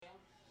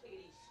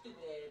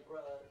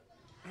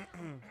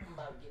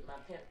get my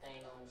pimp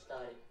thing on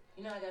started.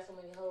 You know I got so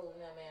many hoes,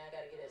 you know, man. I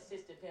gotta get an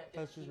assistant pimp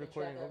That's just just keeping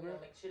track recording of them, you over.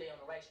 know, make sure they on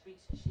the right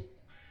streets and shit.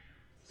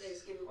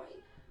 Thanksgiving, why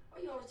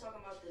you always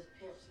talking about this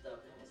pimp stuff,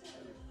 man? Cause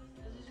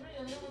it's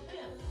real, they don't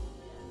pimp.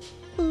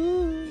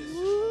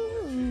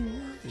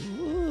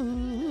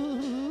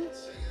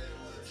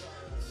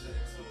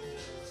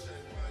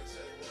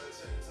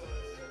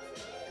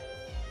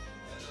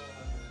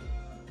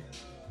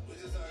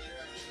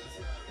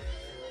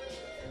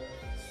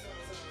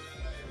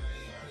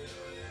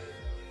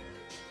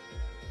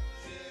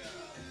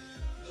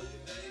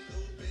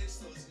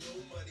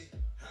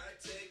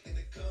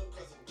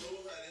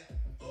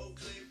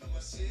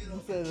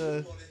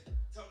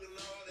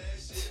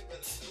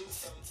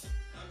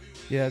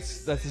 Yeah,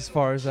 that's as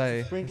far as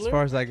I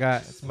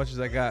got, as much as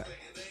I got.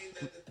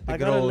 The I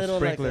good got a old little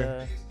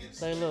sprinkler.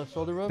 like a little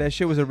shoulder rub. That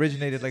shit was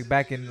originated like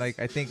back in like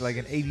I think like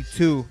in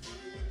 '82.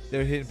 They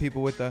were hitting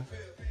people with the.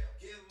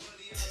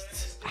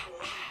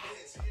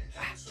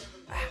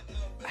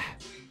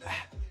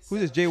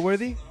 Who's this? Jay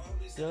Worthy?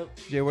 Yep.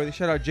 Jay Worthy.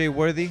 Shout out Jay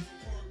Worthy.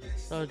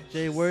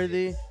 Jay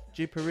Worthy,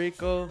 G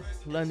Perico,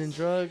 London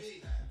Drugs,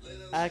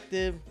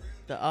 Active,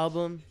 the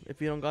album.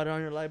 If you don't got it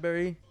on your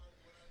library,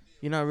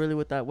 you're not really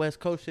with that West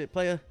Coast shit,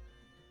 player.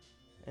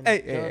 And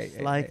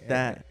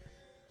that.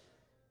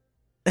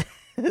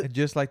 And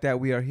just like that,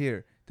 we are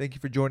here. Thank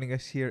you for joining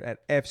us here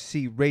at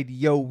FC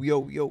Radio.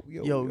 Yo.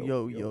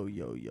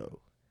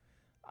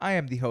 I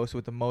am the host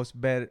with the most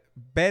better.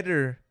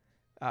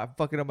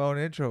 Fucking up my own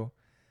intro,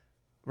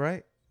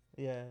 right?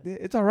 Yeah.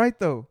 It's all right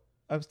though.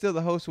 I'm still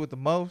the host with the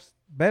most,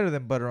 better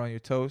than butter on your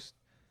toast.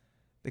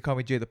 They call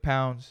me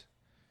Jthapoundz.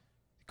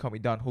 They call me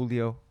Don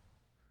Julio.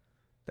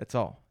 That's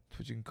all. That's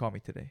what you can call me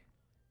today.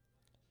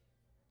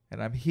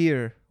 And I'm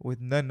here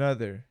with none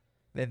other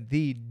than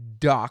the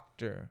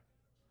doctor.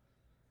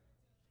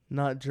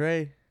 Not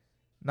Dre.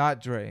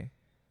 Not Dre.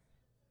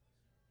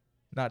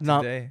 Not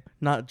today.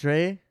 Not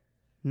Dre.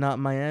 Not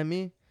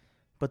Miami.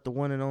 But the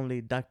one and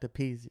only Dr.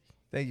 Peezy.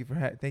 Thank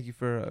you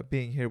for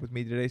being here with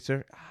me today,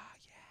 sir. Ah,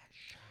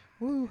 yeah.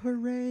 Woo,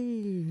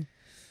 hooray.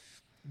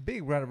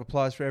 Big round of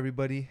applause for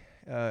everybody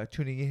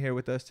tuning in here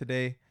with us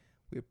today.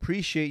 We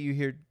appreciate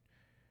you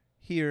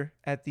here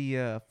at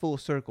the Full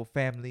Circle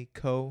Family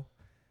Co.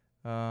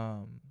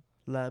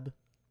 Lab.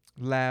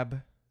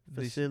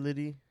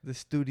 Facility. The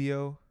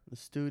studio.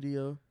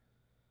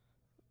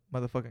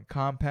 Motherfucking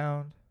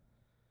compound.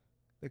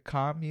 The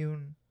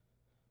commune.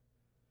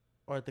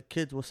 Or the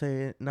kids will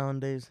say it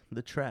nowadays,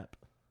 the trap.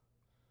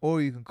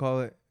 Or you can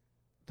call it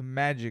the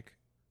Magic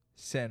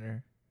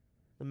Center.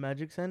 The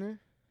Magic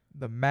Center?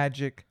 The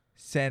Magic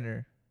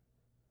Center.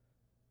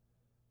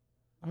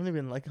 I don't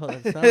even like how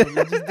that sounds.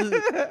 It just does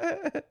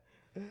it.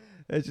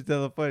 That's just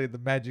hella funny. The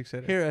Magic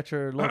Center. Here at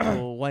your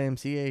local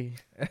YMCA.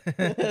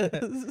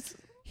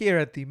 Here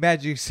at the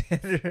Magic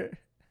Center.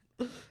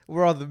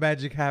 Where all the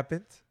magic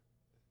happens.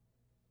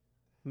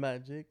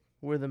 Magic.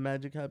 Where the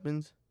magic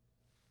happens.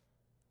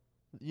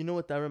 You know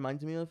what that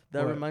reminds me of?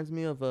 That What? reminds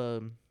me of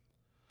the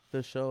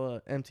show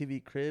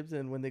MTV Cribs,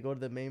 and when they go to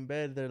the main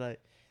bed, they're like,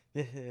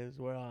 "This is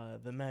where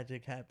the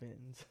magic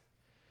happens."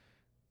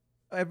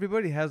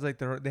 Everybody has like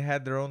they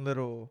had their own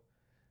little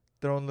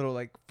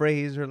like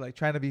phrase or like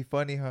trying to be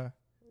funny, huh?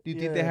 Do you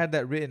think they Yeah. had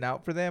that written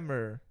out for them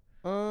or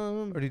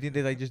do you think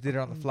they like just did it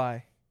on the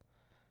fly?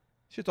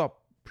 Shit's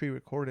all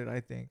pre-recorded, I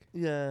think.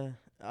 Yeah,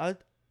 I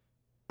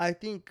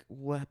think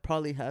what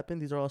probably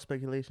happened, these are all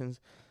speculations,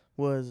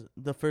 was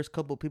the first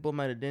couple people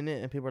might have done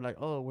it, and people were like,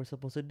 "Oh, we're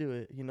supposed to do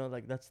it." You know,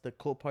 like that's the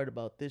cool part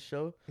about this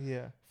show.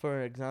 Yeah.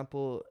 For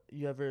example,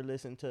 you ever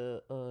listen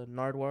to a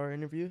Nardwuar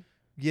interview?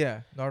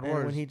 Yeah, And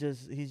Nardwuar. when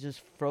he's just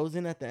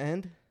frozen at the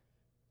end.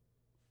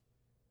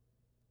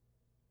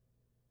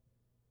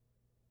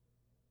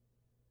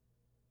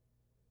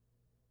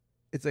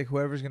 It's like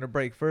whoever's gonna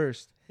break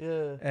first,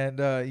 Yeah. and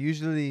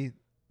usually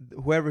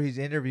whoever he's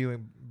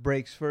interviewing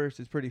breaks first.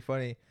 It's pretty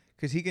funny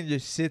because he can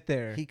just sit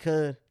there He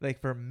could. like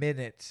for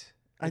minutes.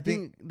 I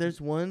think there's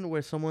one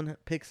where someone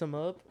picks him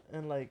up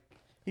and like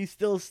he's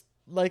still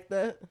like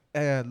that.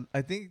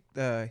 I think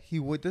he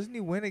would. Doesn't he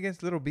win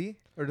against Little B,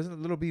 or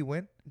doesn't Little B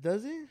win?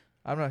 Does he?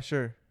 I'm not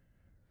sure.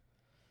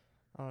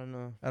 I don't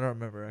know. I don't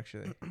remember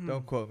actually.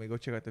 Don't quote me. Go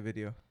check out the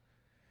video.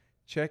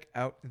 Check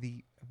out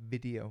the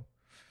video.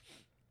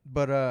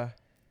 But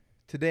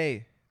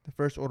today, the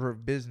first order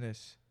of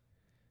business.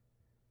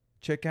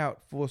 Check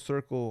out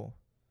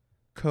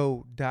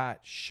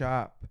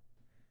fullcircleco.shop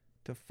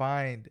to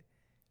find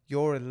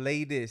your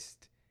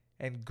latest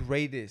and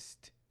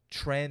greatest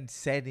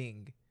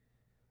trend-setting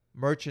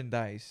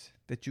merchandise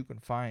that you can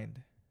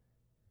find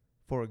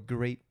for a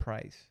great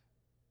price.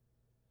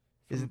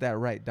 Isn't that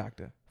right,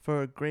 Doctor?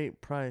 For a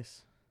great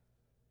price.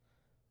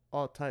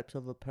 All types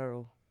of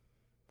apparel.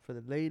 For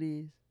the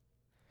ladies,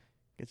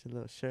 get your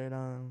little shirt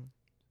on.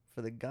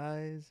 For the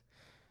guys,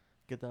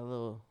 get that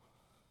little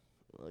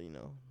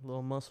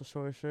muscle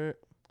short shirt.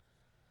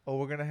 Oh,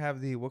 we're gonna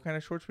have what kind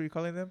of shorts were you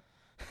calling them?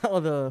 Oh,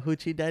 the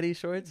Hoochie Daddy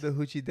shorts? The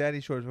Hoochie Daddy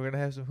shorts. We're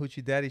gonna have some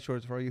Hoochie Daddy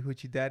shorts for all you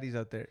Hoochie Daddies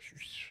out there.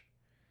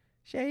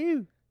 Share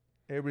you.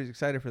 Everybody's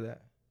excited for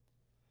that.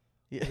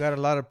 Yeah. Got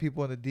a lot of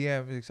people in the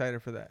DM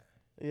excited for that.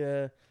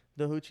 Yeah,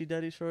 the Hoochie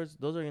Daddy shorts,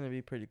 those are gonna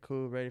be pretty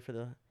cool. Ready for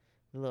the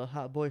little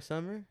hot boy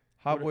summer.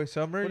 Hot What- boy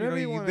summer. You know, whatever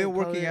you you've wanna been call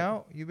working it.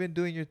 out. You've been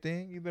doing your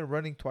thing. You've been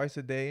running twice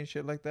a day and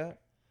shit like that.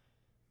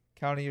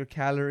 Counting your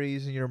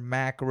calories and your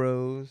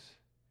macros,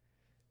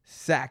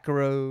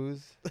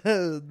 saccharos,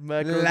 Macros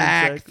and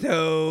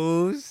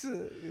lactose.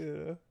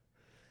 Yeah.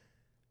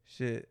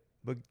 Shit.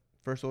 But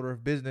first order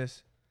of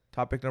business.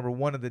 Topic number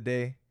 1 of the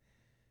day.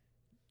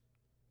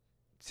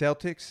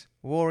 Celtics,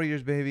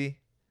 Warriors, baby.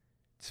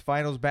 It's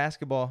finals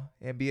basketball,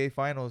 NBA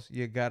finals.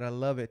 You gotta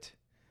love it.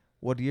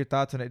 What are your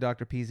thoughts on it,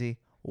 Dr. Peezy?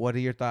 What are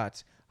your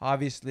thoughts?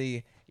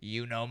 Obviously,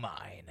 you know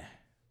mine.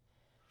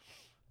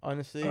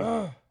 Honestly,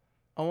 I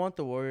want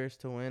the Warriors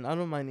to win. I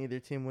don't mind either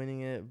team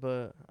winning it,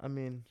 but I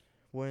mean,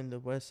 we're in the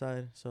West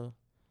Side, so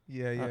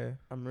Yeah.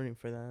 I'm rooting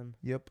for them.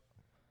 Yep.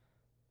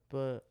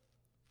 But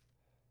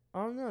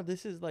I don't know.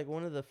 This is like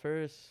one of the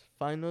first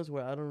finals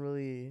where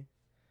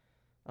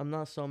I'm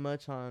not so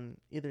much on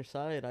either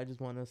side. I just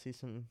want to see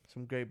some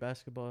great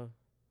basketball.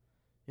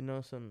 You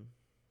know, some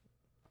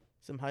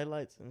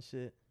highlights and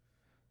shit.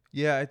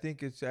 Yeah, I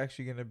think it's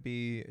actually gonna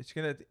be. It's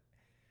gonna.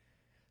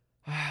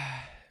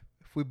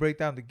 If we break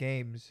down the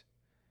games,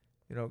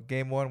 you know,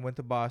 game 1 went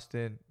to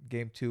Boston.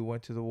 Game 2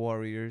 went to the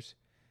Warriors.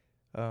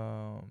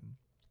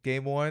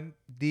 Game 1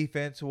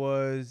 defense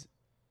was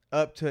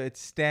up to its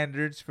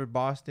standards for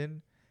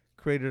Boston.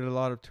 Created a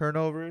lot of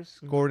turnovers.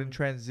 Scored in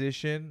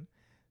transition.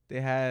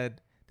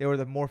 They were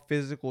the more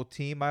physical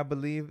team, I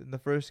believe, in the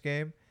first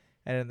game,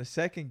 and in the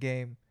second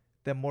game,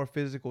 the more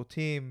physical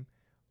team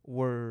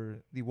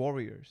were the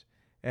Warriors.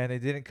 And they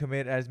didn't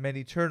commit as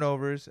many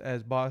turnovers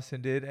as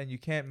Boston did, and you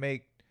can't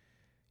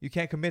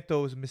commit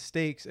those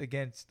mistakes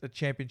against a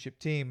championship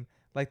team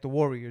like the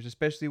Warriors,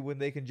 especially when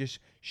they can just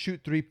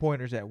shoot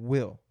 3-pointers at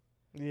will.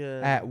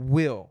 Yeah. At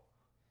will.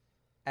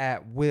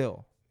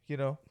 You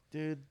know?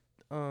 Dude,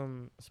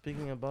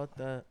 speaking about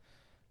that,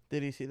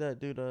 did you see that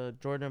dude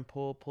Jordan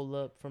Poole pull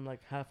up from like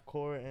half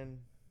court and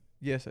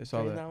Yes, I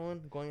saw drain that. that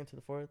one going into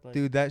the fourth? Like,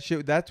 Dude, that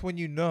shit. That's when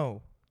you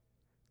know.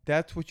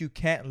 That's what you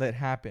can't let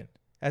happen.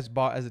 As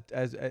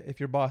if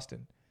you're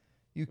Boston,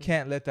 you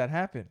can't let that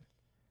happen.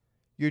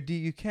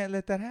 You can't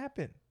let that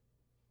happen.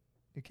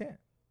 You can't.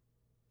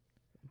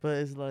 but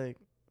it's like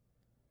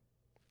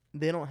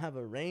they don't have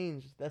a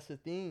range. That's the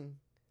thing.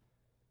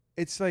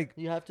 It's like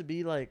You have to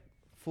be like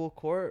full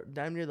court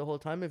damn near the whole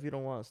time if you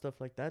don't want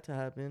stuff like that to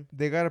happen.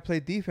 they got to play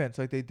defense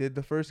like they did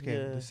the first game.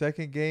 Yeah. The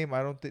second game,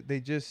 I don't think they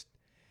just.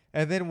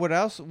 And then what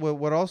else?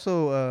 What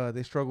also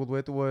they struggled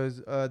with was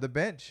the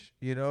bench.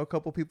 You know, a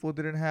couple people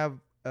didn't have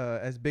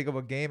as big of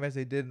a game as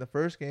they did in the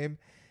first game,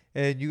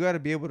 and you got to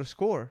be able to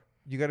score.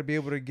 You got to be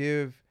able to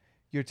give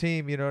your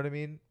team. You know what I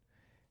mean?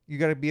 You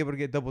got to be able to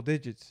get double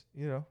digits.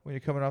 You know, when you're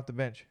coming off the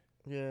bench,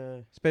 Yeah.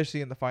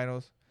 especially in the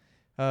finals.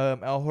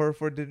 Al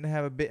Horford didn't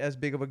have as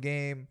big of a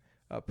game.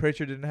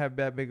 Pritchard didn't have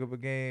that big of a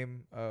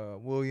game.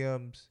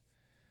 Williams.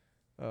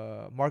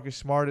 Marcus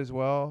Smart as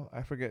well.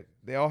 I forget.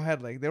 They all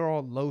had they were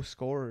all low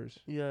scorers.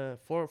 Yeah.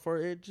 For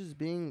it just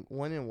being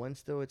 1-1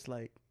 still, it's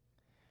like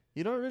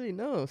you don't really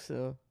know.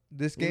 So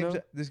This You game's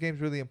know? this game's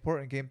really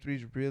important. Game 3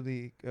 is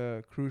really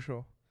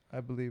crucial,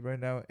 I believe, right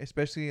now,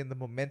 especially in the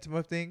momentum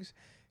of things.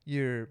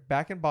 You're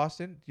back in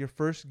Boston, your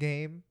first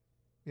game,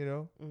 you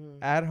know,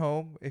 at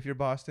home. If you're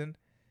Boston,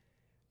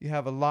 you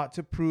have a lot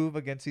to prove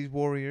against these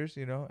Warriors,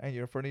 you know, and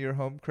you're in front of your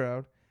home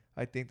crowd.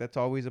 I think that's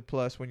always a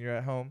plus when you're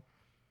at home.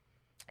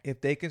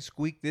 If they can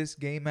squeak this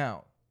game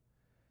out,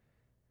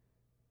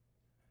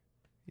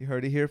 you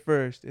heard it here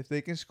first. If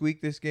they can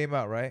squeak this game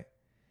out, right,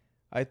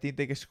 I think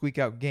they can squeak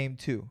out game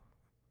 2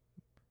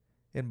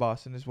 in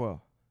Boston as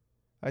well.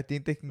 I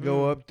think they can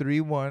go up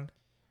 3-1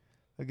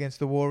 against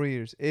the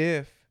Warriors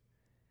if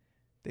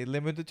they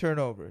limit the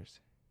turnovers.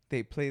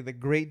 They play the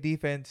great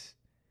defense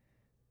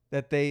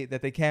that they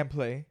can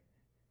play,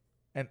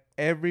 and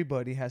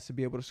everybody has to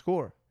be able to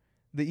score.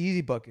 The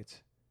easy buckets.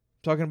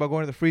 I'm talking about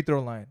going to the free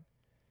throw line.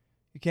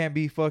 You can't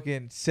be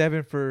fucking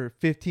 7 for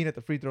 15 at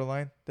the free throw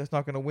line. That's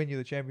not going to win you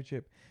the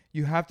championship.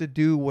 You have to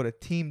do what a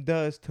team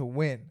does to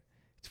win.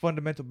 It's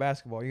fundamental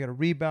basketball. You got to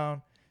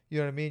rebound. You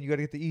know what I mean? You got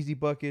to get the easy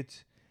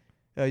buckets.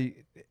 You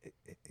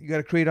got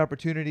to create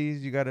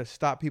opportunities. You got to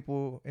stop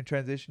people in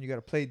transition. You got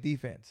to play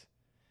defense.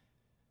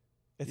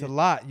 It's a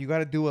lot. You got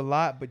to do a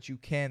lot, but you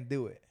can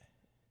do it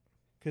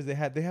because they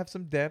have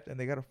some depth and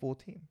they got a full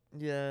team.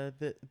 Yeah,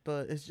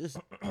 but it's just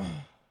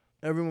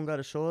everyone got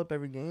to show up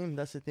every game.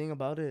 That's the thing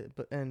about it.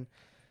 But and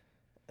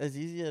as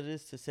easy as it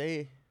is to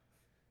say,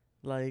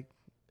 like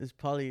it's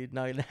probably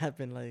not gonna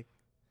happen. Like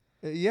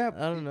Yeah,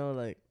 I don't know.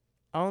 Like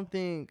I don't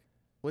think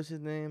what's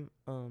his name.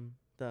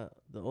 The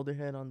older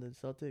head on the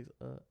Celtics,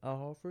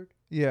 Al Horford.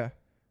 Yeah.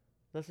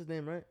 That's his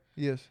name, right?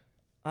 Yes.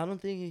 I don't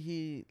think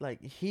he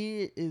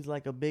is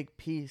like a big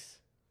piece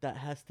that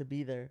has to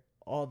be there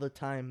all the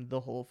time, the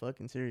whole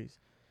fucking series.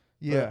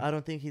 Yeah. But I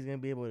don't think he's gonna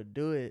be able to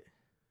do it.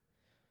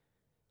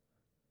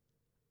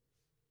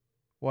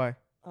 Why?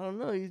 I don't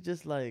know. He's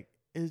just like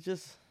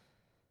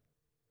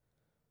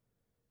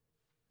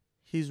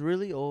he's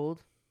really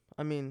old.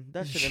 I mean,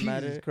 that shouldn't Jesus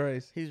matter.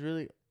 Christ. He's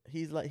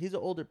an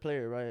older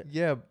player, right?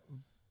 Yeah,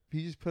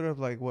 he just put up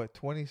like what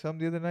 20 something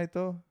the other night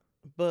though.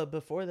 But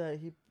before that,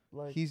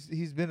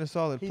 He's been a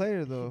solid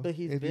player though. But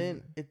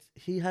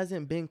he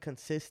hasn't been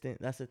consistent.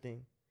 That's the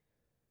thing.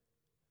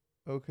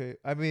 Okay,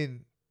 I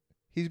mean,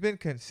 he's been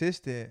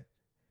consistent.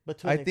 But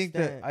to an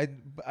extent,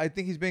 I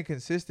think he's been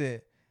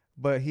consistent,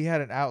 but he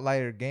had an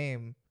outlier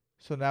game,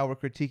 so now we're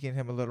critiquing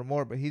him a little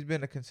more. But he's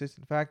been a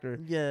consistent factor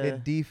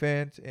in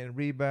defense and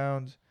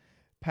rebounds,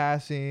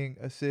 passing,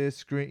 assists,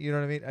 screen. You know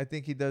what I mean? I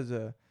think he does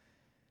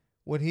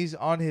when he's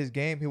on his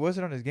game. He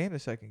wasn't on his game the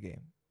second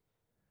game.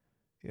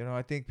 You know,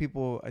 I think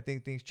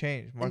things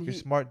change. Marcus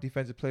Smart,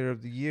 Defensive Player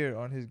of the Year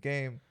on his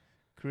game,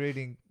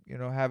 creating,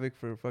 havoc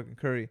for fucking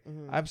Curry.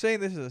 Mm-hmm. I'm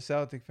saying this as a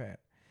Celtic fan.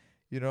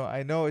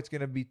 I know it's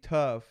going to be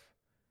tough.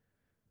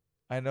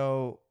 I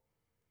know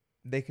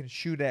they can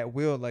shoot at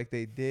will like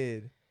they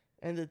did.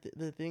 And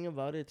the thing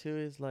about it, too,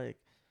 is, like,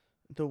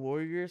 the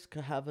Warriors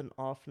could have an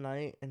off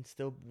night and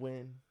still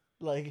win.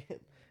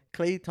 Like,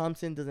 Klay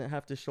Thompson doesn't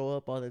have to show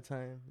up all the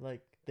time.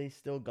 Like, they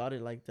still got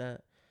it like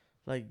that.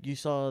 Like, you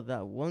saw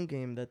that one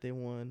game that they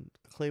won.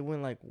 Klay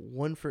went, like,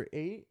 1 for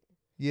 8.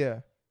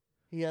 Yeah.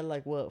 He had,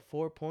 like,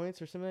 4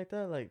 points or something like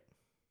that? Like,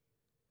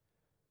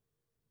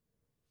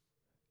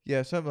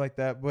 yeah, something like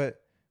that.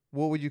 But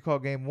what would you call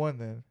game 1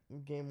 then?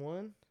 Game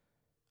 1?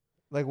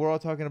 Like, we're all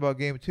talking about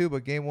game 2,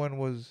 but game 1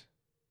 was...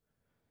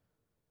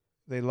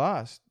 They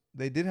lost.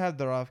 They did have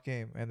their off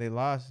game, and they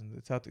lost, and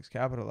the Celtics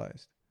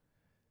capitalized.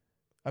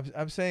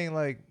 I'm saying,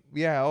 like,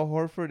 yeah, Al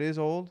Horford is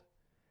old.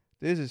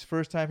 This is his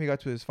first time he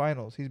got to his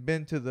finals. He's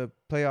been to the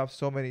playoffs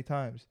so many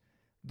times.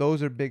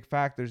 Those are big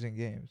factors in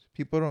games.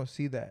 People don't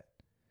see that.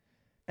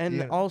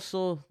 And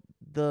also,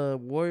 the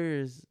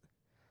Warriors,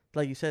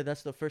 like you said,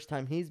 that's the first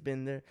time he's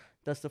been there.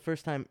 That's the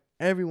first time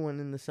everyone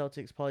in the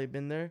Celtics probably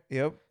been there.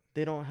 Yep.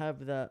 They don't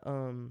have that,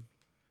 what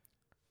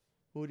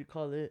would you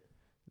call it?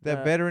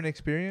 That veteran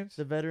experience?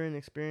 The veteran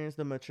experience,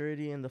 the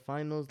maturity in the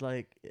finals.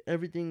 Like,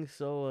 everything's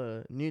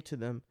so new to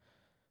them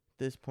at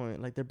this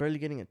point. Like, they're barely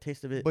getting a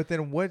taste of it. But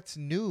then what's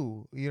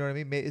new? You know what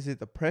I mean? Is it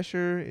the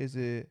pressure? Is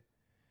it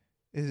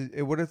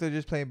what if they're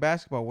just playing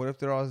basketball? What if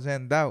they're all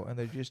zenned out and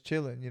they're just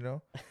chilling,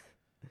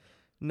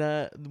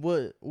 Nah,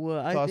 what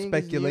I all think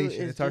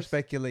speculation. It's our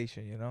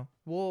speculation,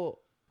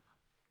 Well,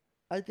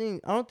 I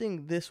don't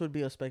think this would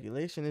be a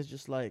speculation. It's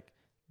just like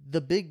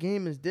the big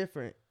game is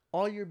different.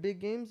 All your big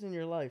games in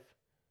your life,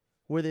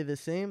 were they the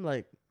same?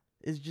 Like,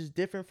 it's just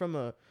different from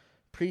a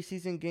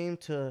preseason game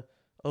to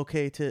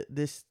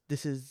this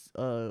is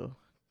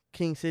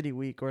King City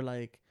week, or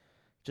like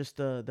just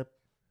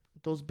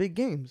those big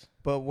games.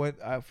 But when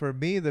for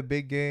me, the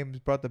big games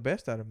brought the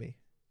best out of me.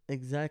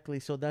 Exactly.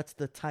 So that's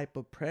the type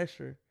of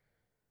pressure.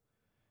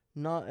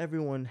 Not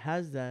everyone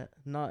has that.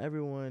 Not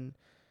everyone.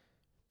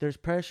 There's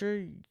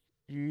pressure.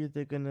 You're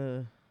either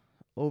gonna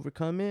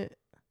overcome it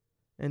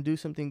and do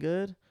something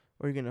good,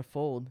 or you're gonna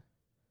fold,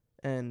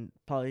 and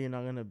probably you're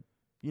not gonna,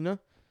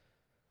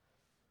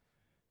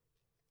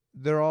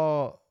 They're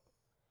all.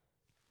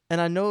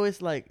 And I know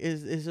it's like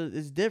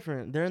it's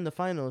different. They're in the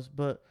finals,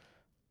 but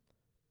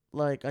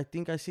like I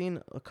think I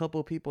seen a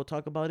couple people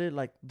talk about it,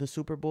 like the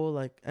Super Bowl,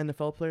 like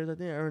NFL players. I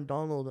think Aaron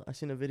Donald. I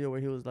seen a video where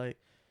he was like,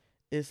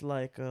 it's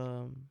like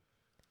an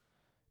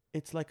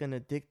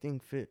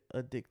addicting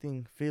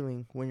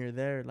feeling when you're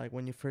there. Like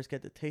when you first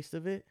get the taste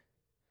of it,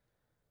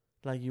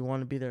 like you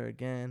want to be there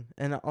again.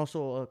 And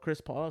also Chris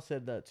Paul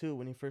said that too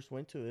when he first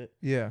went to it.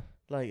 Yeah.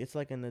 Like it's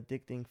like an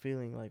addicting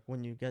feeling. Like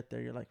when you get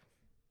there, you're like,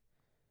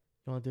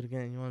 you want to do it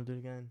again. You want to do it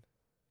again.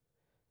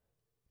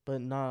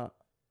 But not.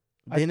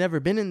 They never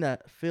been in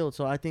that field,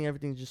 so I think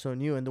everything's just so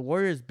new. And the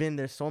Warriors been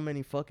there so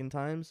many fucking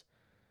times,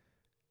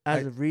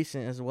 of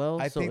recent as well.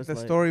 I think the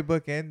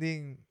storybook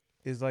ending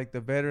is like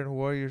the veteran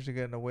Warriors are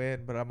gonna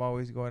win, but I'm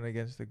always going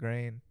against the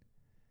grain.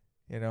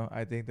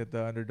 I think that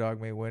the underdog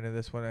may win in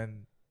this one,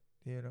 and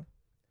I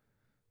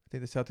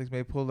think the Celtics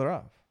may pull it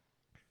off.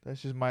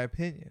 That's just my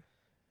opinion.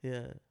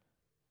 Yeah.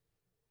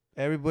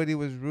 Everybody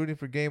was rooting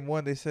for game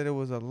 1. They said it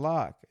was a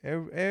lock.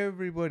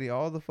 Everybody,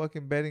 all the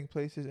fucking betting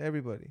places,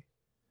 everybody.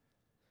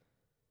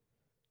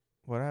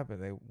 What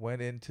happened? They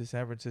went into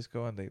San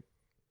Francisco and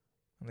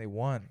they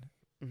won.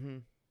 Mm-hmm.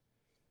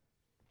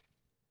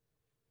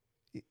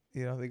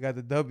 They got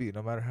the W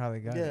no matter how they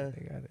got it.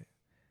 They got it.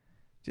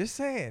 Just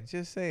saying.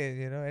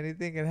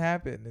 Anything can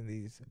happen in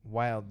these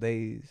wild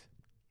days.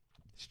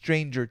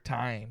 Stranger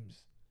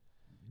times.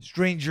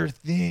 Stranger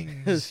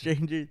things.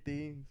 Stranger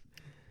Things.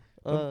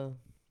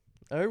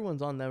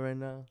 Everyone's on that right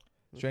now.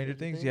 Stranger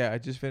Things? Yeah, I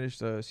just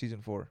finished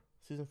season 4.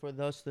 Season 4,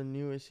 that's the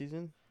newest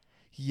season?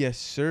 Yes,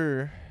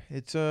 sir.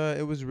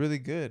 It was really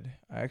good.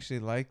 I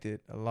actually liked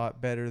it a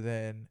lot better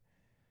than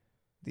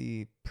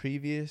the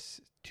previous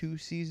 2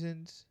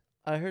 seasons.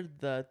 I heard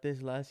that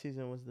this last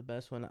season was the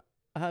best one.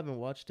 I haven't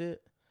watched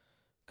it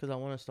because I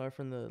want to start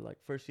from the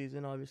first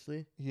season,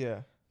 obviously.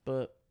 Yeah.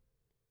 But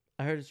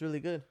I heard it's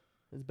really good.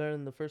 It's better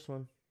than the first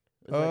one.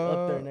 It's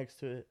up there next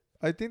to it.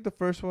 I think the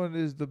first one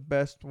is the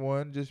best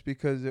one just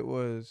because it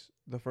was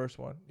the first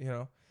one.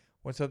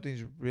 When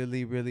something's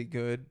really, really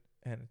good,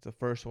 and it's the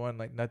first one.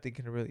 Like nothing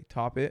can really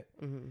top it.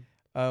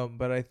 Mm-hmm.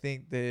 But I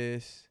think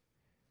this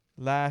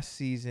last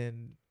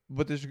season,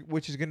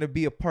 which is gonna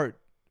be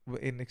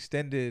an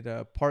extended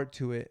part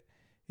to it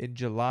in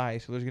July.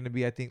 So there's gonna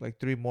be, I think, like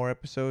 3 more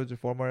episodes or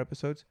 4 more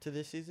episodes To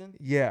this season?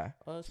 Yeah.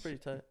 Oh, that's pretty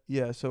tight.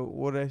 Yeah. So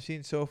what I've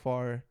seen so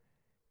far,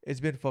 it's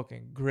been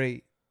fucking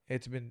great.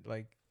 It's been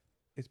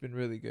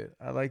really good.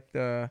 I like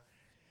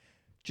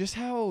just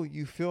how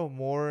you feel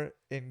more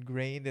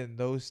ingrained in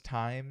those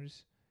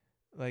times.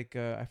 Like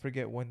I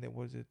forget when it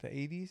was, it the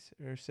 80s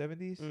or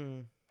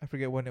 70s. I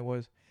forget when it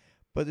was,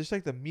 but just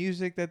like the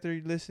music that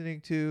they're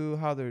listening to,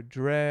 how they're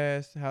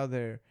dressed, how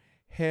their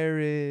hair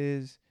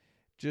is,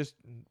 just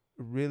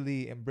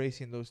really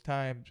embracing those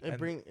times. It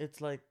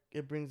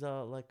brings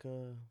out like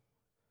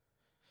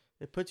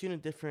it puts you in a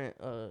different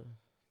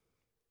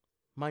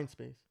mind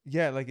space.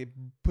 Yeah, like it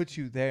puts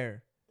you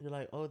there. You're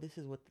like, oh, this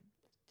is what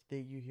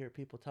you hear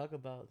people talk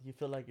about. You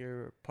feel like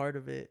you're part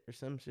of it or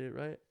some shit,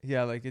 right?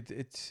 Yeah, like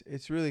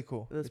it's really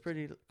cool. That's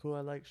pretty cool.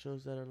 I like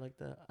shows that are like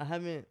that. I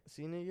haven't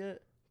seen it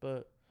yet,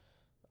 but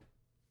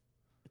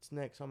it's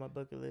next on my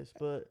bucket list.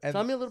 But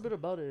tell me a little bit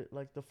about it,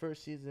 like the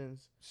first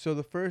seasons. So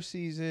the first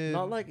season,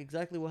 not like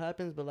exactly what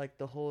happens, but like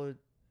the whole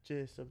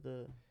gist of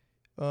the.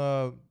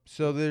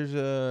 So there's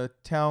a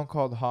town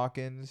called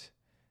Hawkins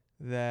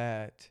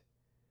that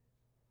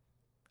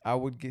I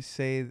would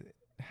say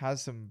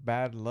has some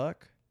bad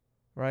luck,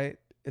 right?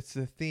 It's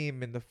the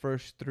theme in the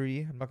first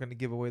 3. I'm not going to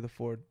give away the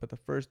 4th, but the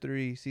first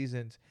 3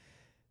 seasons,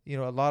 a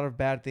lot of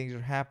bad things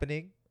are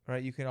happening,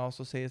 right? You can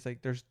also say it's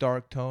like there's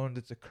dark tones.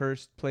 It's a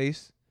cursed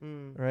place,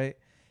 right?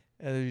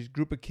 And there's a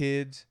group of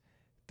kids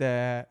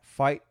that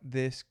fight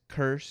this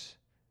curse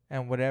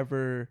and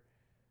whatever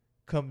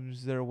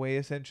comes their way,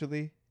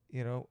 essentially,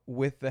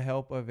 with the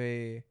help of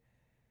I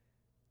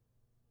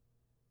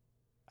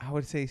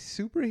would say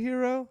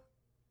superhero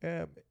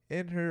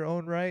in her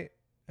own right.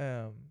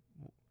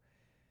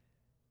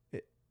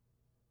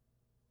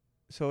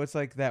 So it's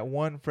like that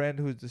one friend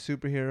who's the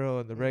superhero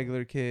and the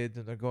regular kids,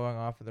 and they're going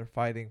off and they're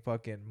fighting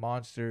fucking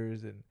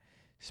monsters and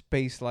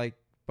space-like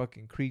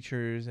fucking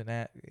creatures, and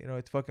that,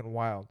 it's fucking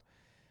wild.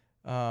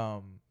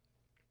 Yeah,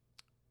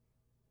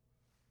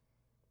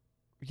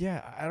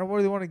 I don't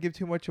really want to give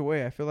too much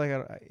away. I feel like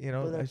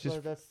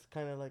that's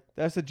kind of like,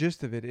 that's the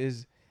gist of it.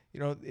 Is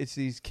it's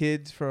these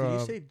kids from. Did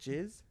you say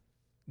jizz?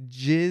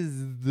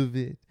 Gist of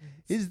it.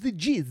 It's the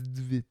gist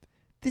of it.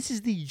 This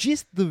is the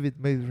gist of it,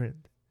 my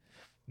friend.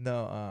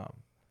 No,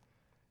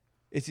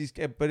 it's these.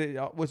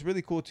 But what's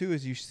really cool too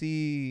is you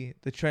see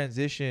the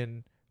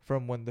transition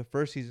from when the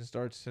first season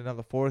starts to now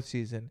the 4th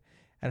season,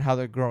 and how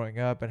they're growing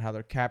up and how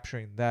they're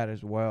capturing that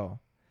as well.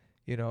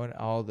 And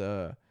all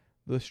the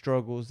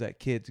struggles that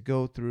kids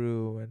go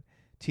through and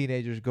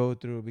teenagers go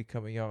through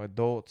becoming young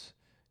adults,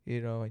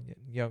 and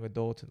young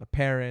adults and the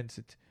parents.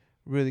 It's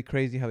really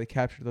crazy how they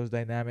capture those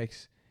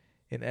dynamics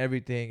in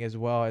everything, as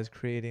well as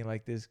creating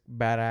like this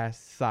badass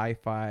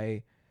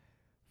sci-fi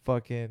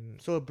fucking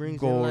so it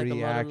brings gory in like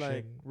a lot action. of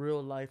like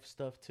real life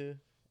stuff too.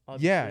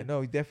 Obviously. Yeah,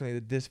 no, definitely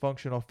the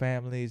dysfunctional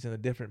families and the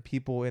different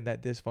people in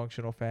that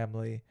dysfunctional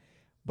family,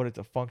 but it's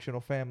a functional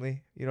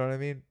family. You know what I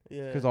mean?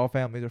 Yeah. Because all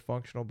families are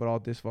functional, but all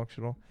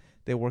dysfunctional.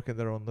 They work in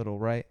their own little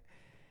right,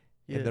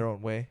 in their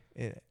own way.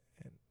 And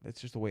that's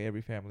just the way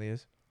every family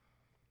is.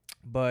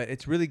 But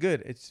it's really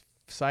good. It's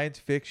science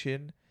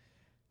fiction,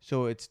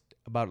 so it's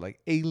about like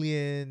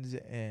aliens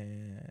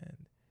and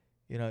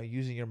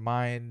using your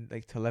mind,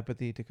 like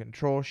telepathy, to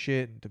control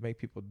shit and to make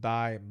people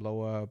die and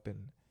blow up,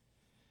 and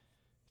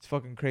it's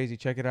fucking crazy.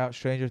 Check it out,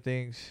 Stranger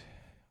Things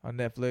on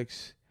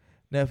Netflix.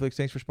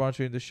 Thanks for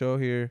sponsoring the show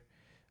here.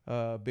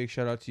 Big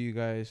shout out to you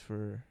guys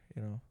for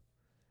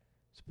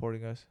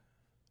supporting us,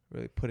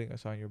 really putting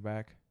us on your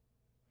back,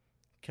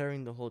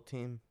 carrying the whole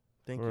team.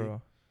 Thank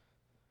you.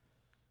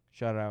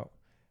 Shout out.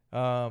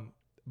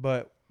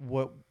 But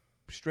what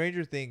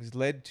Stranger Things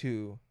led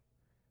to,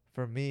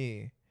 for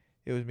me,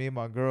 it was me and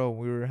my girl.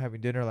 We were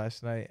having dinner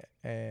last night,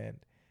 and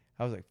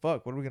I was like,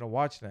 "Fuck, what are we gonna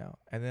watch now?"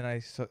 And then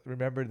I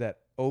remembered that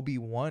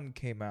Obi-Wan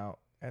came out,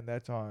 and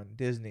that's on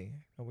Disney,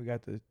 and we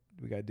got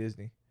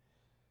Disney.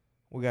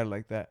 We got it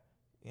like that.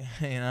 You know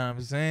what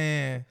I'm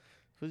saying?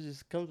 So it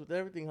just comes with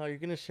everything. How you're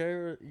gonna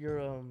share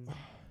your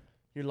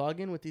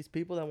login with these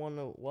people that want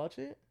to watch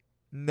it?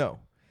 No.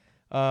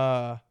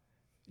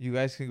 You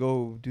guys can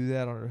go do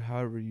that, or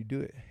however you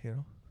do it.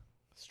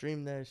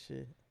 Stream that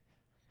shit.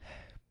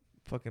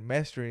 Fucking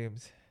mess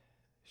streams.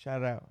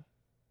 Shout out.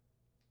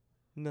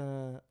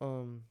 Nah.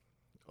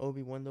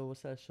 Obi-Wan though.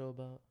 What's that show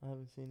about? I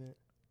haven't seen it.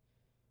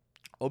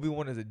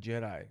 Obi-Wan is a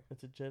Jedi.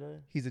 It's a Jedi?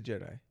 He's a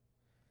Jedi.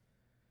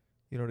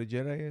 You know what a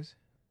Jedi is?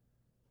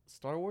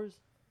 Star Wars?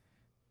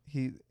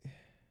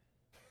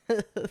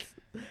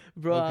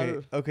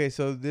 Bro. Okay,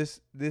 so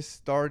this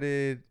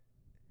started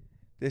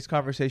this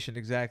conversation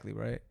exactly,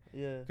 right?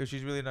 Yeah. Because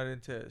she's really not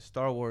into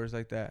Star Wars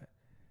like that.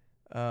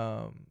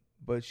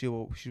 But she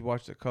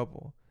watched a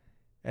couple.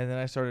 And then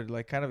I started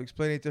like kind of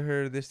explaining to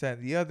her this, that,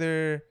 and the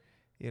other.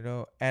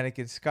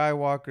 Anakin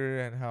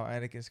Skywalker, and how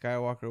Anakin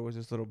Skywalker was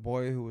this little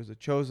boy who was a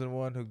chosen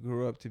one who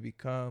grew up to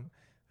become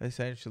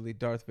essentially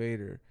Darth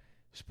Vader.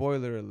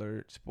 Spoiler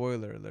alert!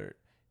 Spoiler alert!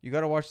 You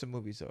gotta watch the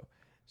movies though.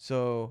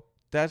 So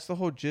that's the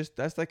whole gist.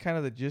 That's like kind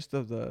of the gist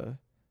of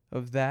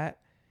that.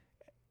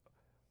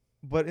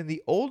 But in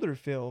the older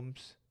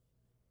films,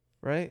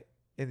 right?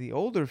 In the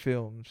older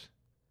films,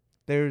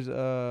 there's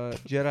a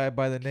Jedi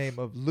by the name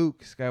of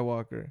Luke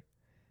Skywalker.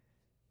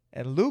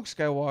 And Luke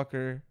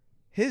Skywalker,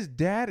 his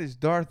dad is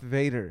Darth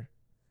Vader.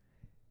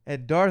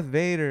 And Darth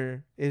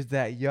Vader is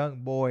that young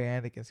boy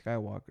Anakin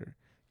Skywalker.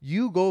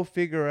 You go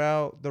figure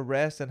out the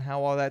rest and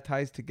how all that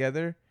ties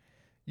together.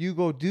 You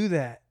go do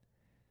that.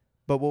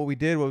 But what we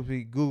did was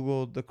we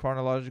Googled the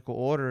chronological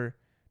order.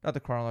 Not the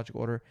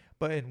chronological order,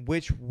 but in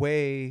which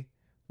way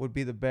would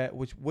be the best,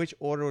 which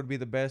order would be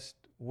the best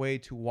way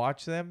to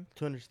watch them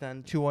To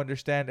understand. to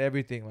understand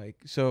everything. Like,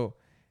 so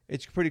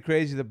it's pretty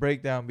crazy the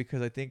breakdown,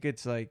 because I think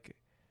it's like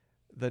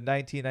the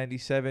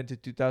 1997 to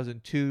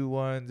 2002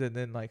 ones, and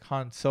then like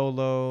Han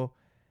Solo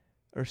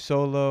or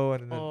Solo,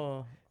 and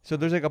then so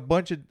there's like a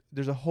bunch of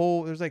there's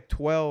like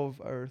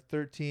 12 or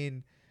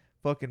 13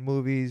 fucking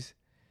movies.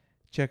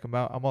 Check them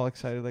out. I'm all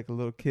excited like a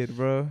little kid,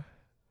 bro.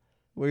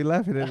 Why are you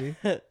laughing at me?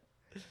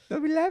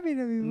 Don't be laughing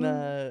at me, bro.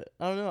 Nah,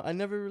 I don't know. I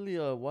never really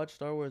watched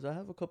Star Wars. I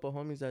have a couple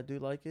homies that do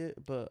like it,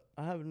 but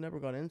I have never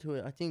got into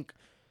it. I think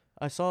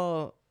I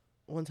saw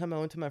one time I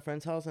went to my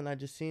friend's house and I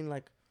just seen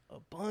like a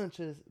bunch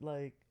of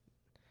like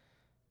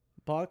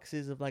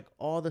boxes of like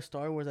all the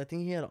Star Wars. I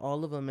think he had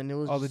all of them, and it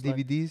was All the just,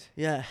 like, DVDs.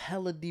 yeah,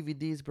 hella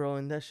DVDs, bro.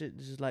 And that shit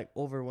just like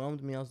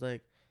overwhelmed me. I was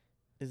like,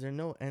 is there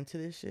no end to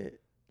this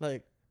shit?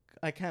 Like,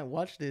 I can't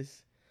watch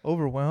this.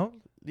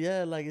 Overwhelmed.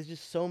 Yeah, like it's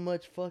just so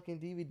much fucking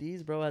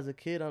DVDs, bro. As a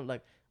kid, I'm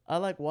like, I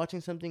like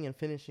watching something and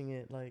finishing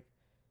it. Like,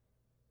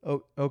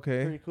 Oh,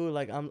 okay. pretty cool.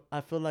 Like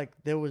I feel like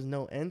there was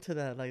no end to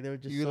that. Like there were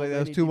just You so like that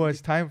was many too DVDs.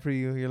 much time for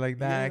you. You're like,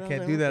 nah, Yeah, I and I was can't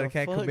like, do what that. the I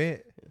can't fuck?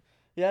 commit.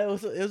 Yeah, it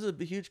was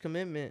a huge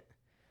commitment.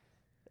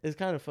 It's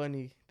kind of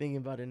funny thinking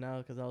about it now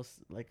because I was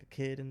like a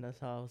kid and that's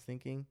how I was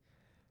thinking.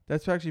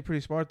 That's actually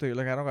pretty smart though. You're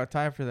like, I don't got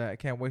time for that. I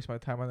can't waste my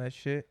time on that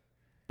shit.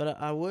 But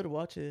I would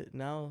watch it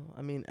now.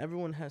 I mean,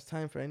 everyone has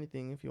time for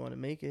anything if you want to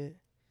make it.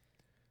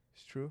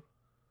 It's true.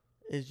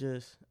 It's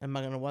just, am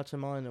I gonna watch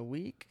them all in a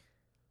week,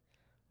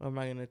 or am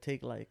I gonna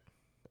take like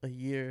a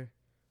year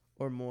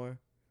or more?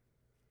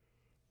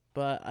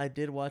 But I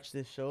did watch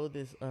this show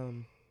this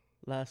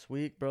last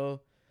week, bro.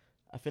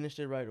 I finished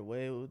it right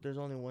away. There's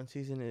only one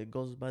season. It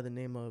goes by the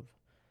name of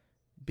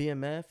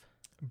BMF.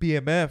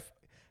 BMF.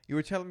 You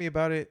were telling me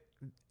about it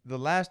the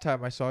last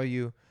time I saw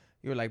you.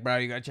 You were like, bro,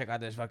 you gotta check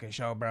out this fucking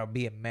show, bro.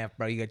 BMF,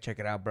 bro. You gotta check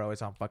it out, bro.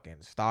 It's on fucking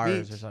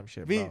Stars Meech. or some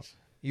shit, bro. Meech.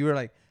 You were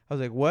like, I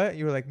was like, what?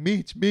 You were like,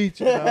 Meech.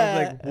 And I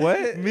was like,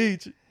 what?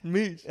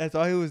 Meech. That's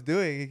all he was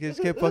doing. He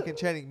just kept fucking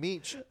chanting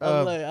Meech.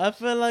 I'm like, I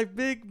feel like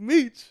Big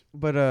Meech.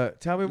 But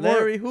tell me more,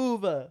 Larry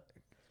Hoover.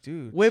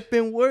 dude.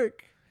 Whipping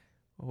work.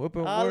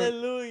 Whipping work.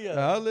 Hallelujah.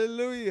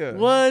 Hallelujah.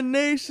 One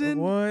nation.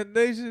 One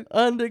nation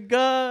Under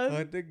God.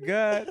 under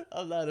God.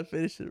 I'm not a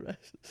finish it right.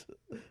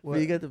 What? But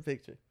you get the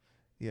picture.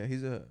 Yeah,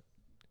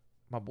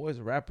 my boy's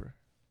a rapper.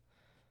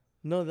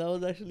 No, that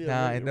was actually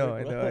Nah, I a know.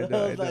 I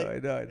was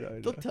like,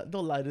 Don't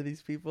don't lie to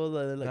these people.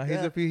 They're like, Nah,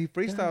 yeah, he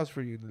freestyles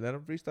for you. Let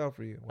him freestyle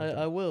for you.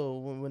 I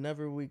will.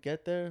 Whenever we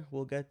get there,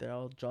 we'll get there.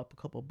 I'll drop a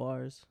couple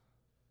bars,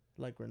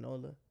 like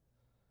granola.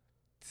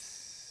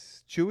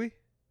 Chewy?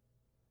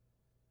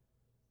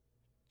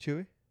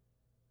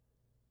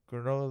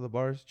 Granola the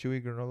bars?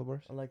 Chewy granola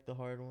bars? I like the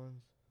hard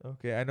ones.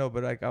 Okay, I know,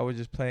 but like I was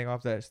just playing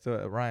off that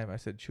rhyme. I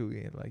said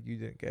chewy, and like you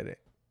didn't get it.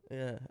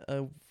 Yeah,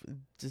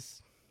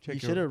 just Check you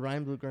your- should have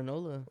rhymed with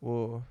granola.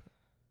 Well,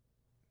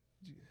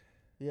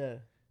 Yeah,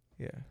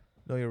 yeah.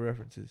 Know your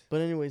references. but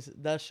anyways,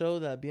 that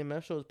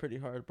BMF show is pretty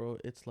hard, bro.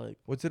 It's like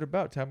What's it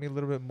about? Tell me a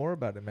little bit more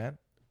about it, man.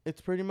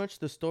 it's pretty much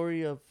the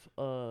story of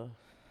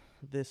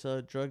this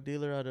drug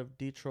dealer out of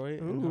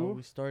Detroit and how Ooh.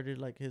 we started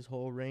like his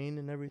whole reign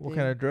and everything. What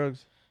kind of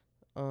drugs?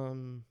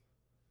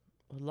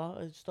 A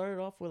lot. It started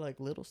off with like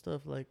little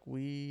stuff like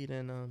weed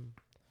and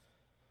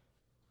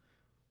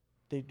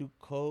they do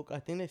coke. I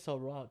think they sell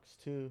rocks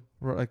too.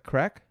 Like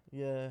crack?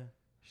 Yeah.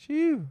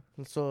 Shoo.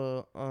 And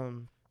so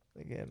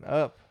Again,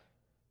 up.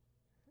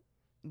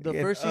 the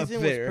Again, first up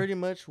season was there. pretty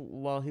much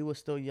while he was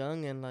still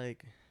young and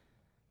like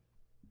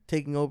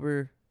taking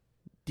over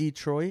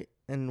Detroit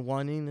and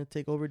wanting to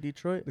take over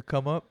Detroit. The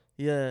come up.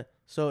 Yeah.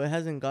 So it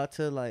hasn't got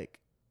to like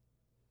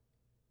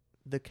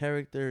the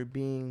character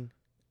being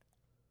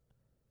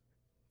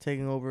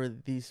taking over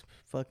these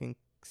fucking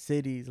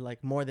cities,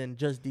 like more than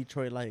just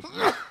Detroit, like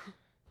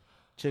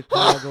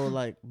Chicago,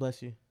 like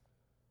bless you,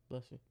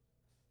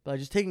 but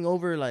just taking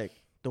over like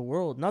the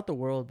world, not the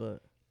world,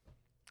 but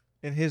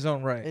In his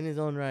own right. in his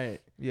own right.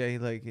 Yeah,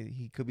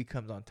 he could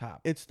becomes on top.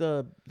 It's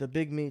the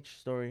Big Meech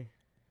story,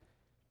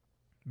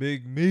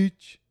 Big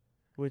Meech.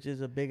 which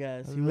is a big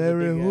ass. he was a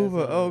Larry big ass, Hoover.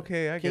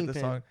 Okay, I get the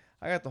kingpin. song.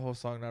 I got the whole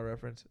song, not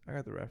reference. I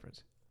got the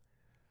reference.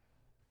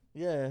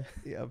 Yeah,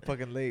 Yeah, I'm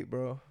fucking late,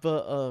 bro.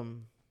 but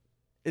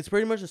it's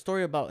pretty much a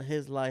story about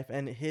his life,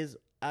 and his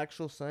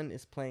actual son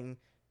is playing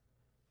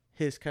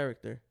his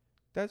character.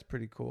 That's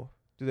pretty cool.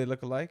 Do they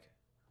look alike?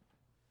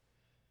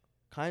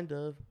 Kind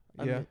of.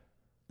 I Yeah. mean,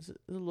 it's a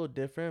little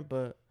different,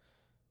 but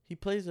he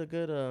plays a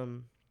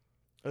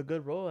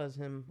good role as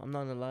him. I'm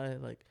not gonna lie.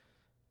 Like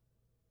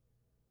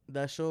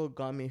that show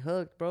got me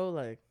hooked, bro.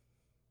 Like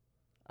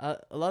a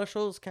lot of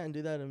shows can't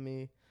do that to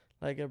me.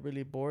 Like, I get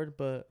really bored,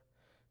 but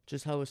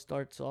just how it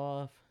starts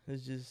off, it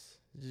just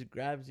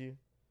grabs you.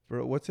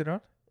 Bro, what's it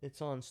on?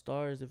 It's on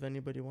Stars if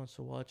anybody wants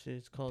to watch it.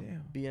 It's called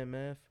Damn.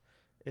 BMF.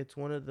 It's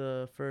one of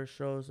the first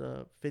shows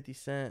 50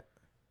 Cent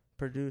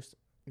produced,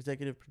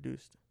 executive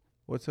produced.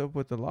 What's up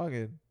with the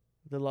login?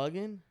 The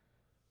login?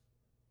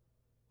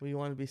 Well, you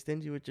want to be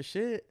stingy with your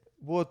shit?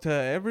 Well, to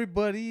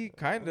everybody,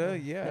 kinda,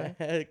 yeah.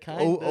 Kinda.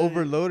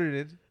 Overloaded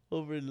it.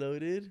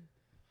 Overloaded.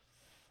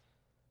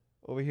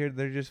 Over here,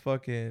 they're just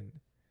fucking,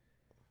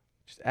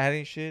 just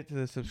adding shit to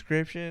the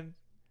subscription,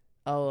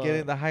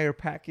 getting the higher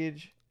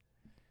package.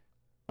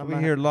 Over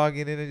here,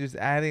 logging in and just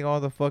adding all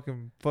the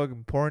fucking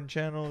porn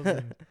channels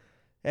and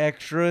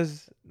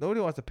extras. Nobody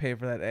wants to pay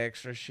for that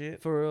extra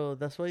shit. For real,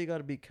 that's why you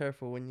gotta be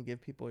careful when you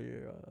give people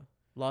your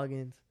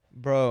logins.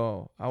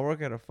 Bro, I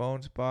work at a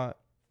phone spot.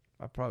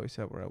 I probably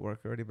said we're at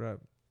work already, but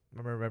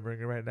I'm remembering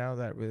it right now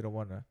that I really don't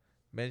want to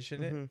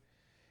mention it.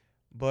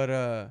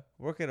 But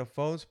work at a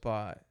phone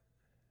spot.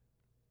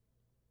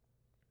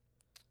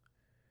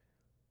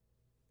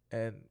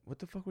 And what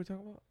the fuck were we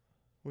talking about?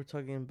 We're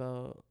talking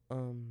about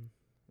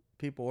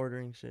people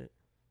ordering shit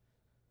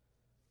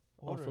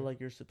off of like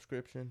your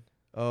subscription.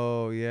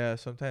 Oh yeah,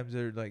 sometimes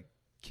they're like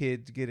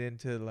kids get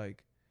into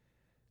like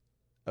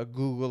a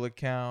Google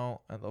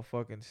account and they'll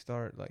fucking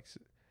start like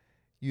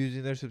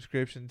using their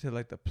subscription to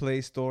like the Play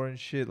Store and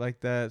shit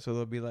like that. So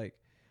there'll be like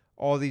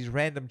all these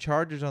random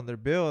charges on their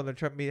bill, and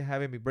they're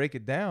having me break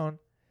it down.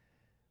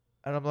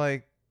 And I'm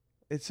like,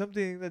 it's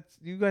something that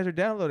you guys are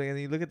downloading, and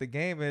then you look at the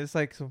game and it's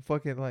like some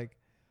fucking like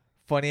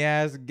funny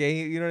ass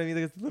game. You know what I mean?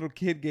 Like it's a little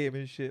kid game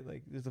and shit.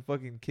 Like there's the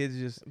fucking kids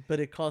just. But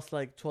it costs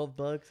like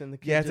 $12, and the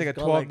kid Yeah, it's like a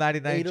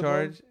 $12.99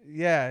 charge. Them.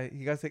 Yeah,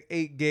 he got like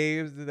 8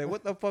 games. And like,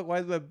 what the fuck? Why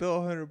is my bill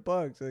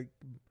 $100? Like,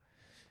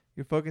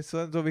 your fucking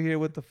son's over here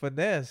with the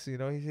finesse. You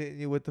know, he's hitting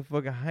you with the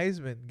fucking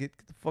Heisman. Get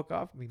the fuck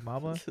off me,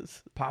 mama,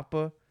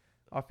 papa,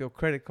 off your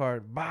credit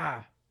card.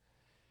 Bah.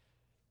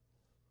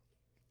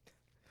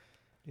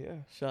 Yeah,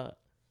 shot.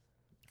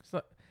 It's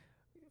not.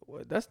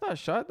 That's not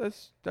shot.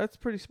 That's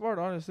pretty smart,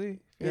 honestly.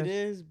 It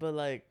is, but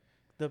like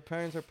the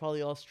parents are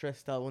probably all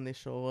stressed out when they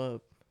show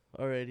up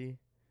already.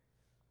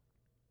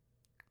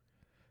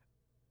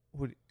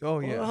 Oh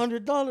yeah,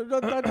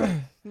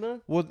 $100.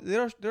 No. Well,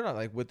 they're not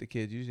like with the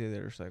kids. Usually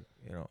they're just like,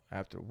 you know,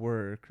 after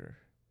work or,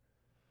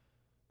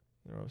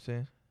 you know what I'm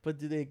saying. But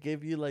do they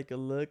give you like a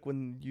look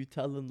when you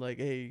tell them like,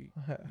 hey,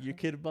 your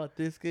kid bought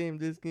this game,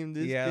 this game,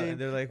 this game? Yeah, and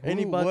they're like, and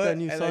he bought what? that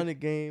new And Sonic like,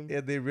 game.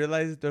 Yeah, they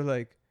realize they're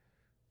like,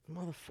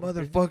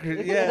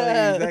 motherfuckers.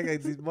 Yeah, like, exactly.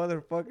 Like, these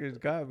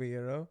motherfuckers got me,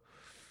 you know.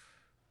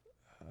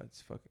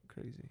 It's fucking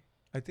crazy.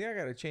 I think I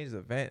gotta change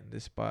the vent in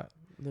this spot.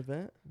 The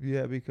vent?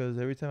 Yeah, because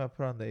every time I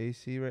put on the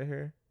AC right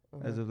here,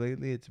 as of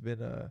lately, it's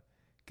been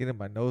getting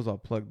my nose all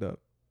plugged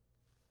up.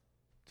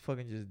 It's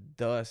fucking just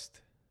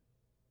dust.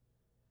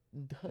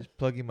 Just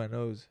plugging my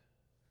nose.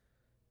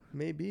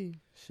 Maybe.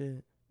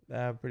 Shit.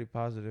 I'm pretty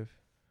positive.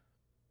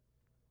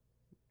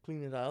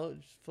 Clean it out.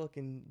 Just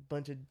fucking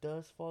bunch of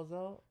dust falls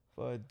out.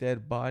 For a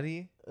dead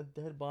body. A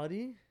dead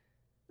body?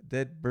 A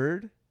dead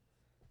bird.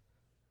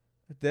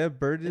 A dead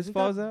bird just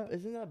falls out.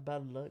 Isn't that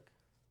bad luck?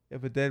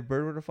 If a dead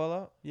bird were to fall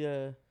out?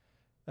 Yeah.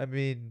 I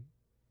mean,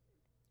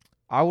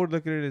 I would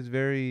look at it as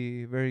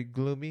very, very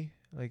gloomy.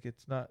 Like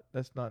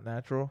that's not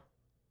natural.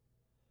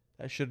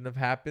 That shouldn't have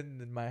happened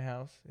in my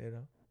house, you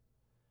know.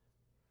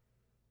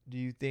 Do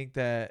you think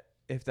that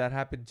if that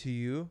happened to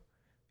you,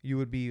 you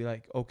would be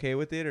like okay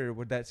with it, or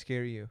would that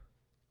scare you?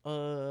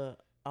 I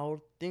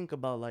would think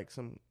about like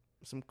some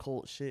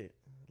cult shit,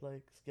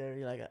 like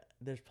scary. Like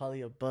there's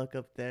probably a buck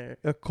up there.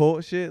 A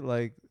cult shit,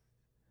 like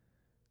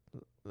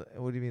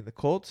what do you mean, the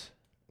Colts?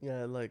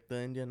 Yeah, like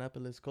the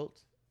Indianapolis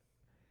Colts.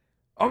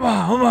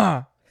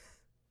 Oma.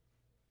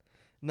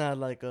 Not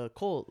like a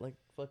cult, like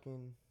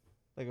fucking.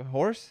 Like a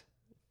horse?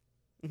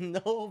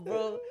 No,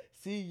 bro.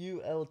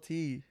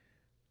 CULT.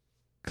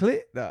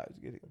 Clit? Nah, I'm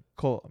just kidding.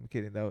 Colt. I'm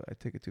kidding. I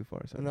took it too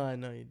far. Sorry. No, I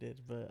know you did,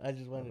 but I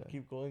just wanted to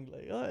keep going.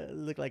 Like, oh, I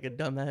look like a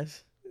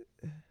dumbass.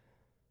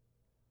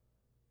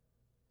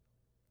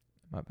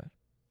 My bad.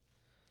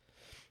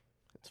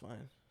 It's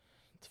fine.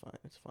 It's fine.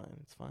 It's fine.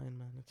 It's fine,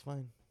 man. It's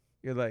fine.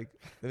 You're like,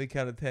 let me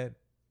count to 10. 1,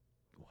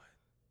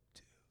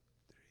 2,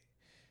 3.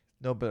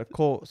 No, but a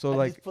Colt. So I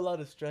like, just pull out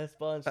a stress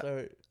ball and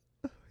start.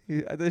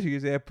 I thought you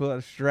could say I pull out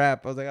a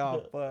strap. I was like,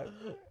 oh fuck.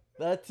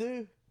 That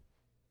too.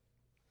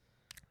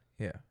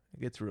 Yeah, it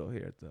gets real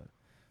here at the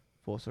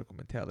Full Circle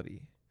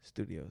Mentality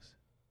Studios.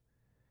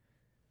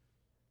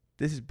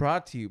 This is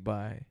brought to you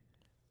by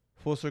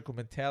Full Circle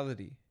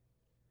Mentality,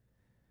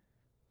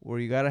 where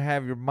you gotta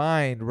have your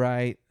mind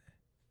right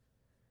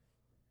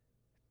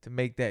to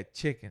make that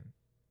chicken.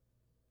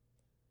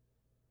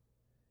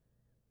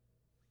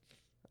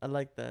 I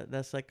like that.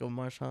 That's like a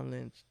Marshawn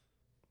Lynch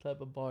type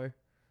of bar.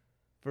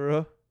 For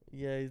real?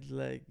 Yeah, he's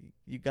like,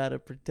 you gotta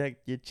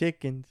protect your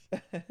chickens.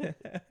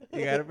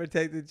 You gotta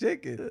protect the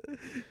chicken.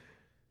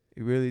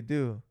 You really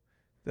do.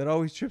 That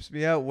always trips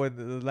me out when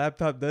the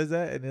laptop does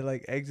that and it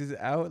like exits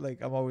out.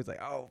 Like I'm always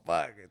like, oh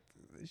fuck,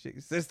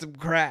 system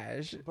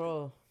crash.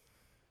 Bro,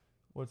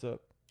 What's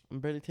up? I'm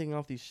barely taking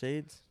off these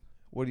shades.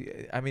 What do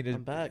you? I mean,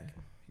 I'm back.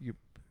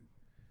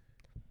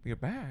 You're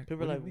back.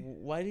 People are What like, do you mean?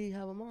 why do you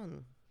have them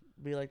on?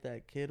 Be like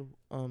that kid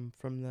from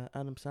the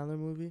Adam Sandler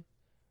movie.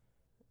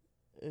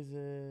 Is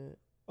it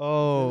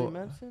Oh Billy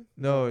Madison?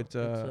 no, it's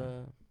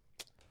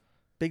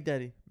Big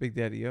Daddy. Big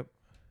Daddy. Yep.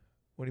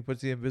 When he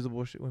puts the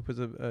invisible, when he puts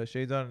the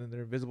shades on and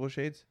they're invisible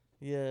shades.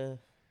 Yeah.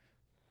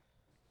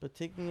 But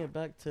taking it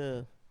back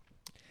to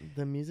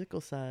the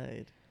musical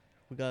side,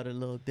 we got a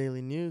little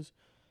daily news.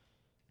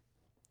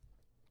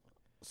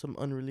 Some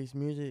unreleased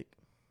music.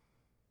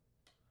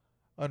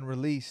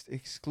 Unreleased,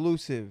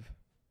 exclusive.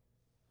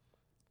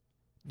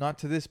 Not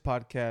to this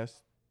podcast,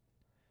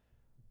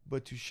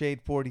 but to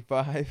Shade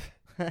 45.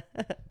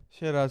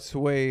 Shout out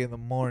Sway in the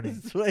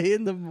morning. Sway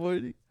in the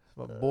morning.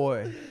 My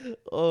boy.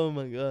 Oh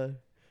my god.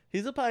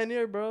 He's a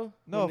pioneer, bro.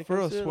 No, When it for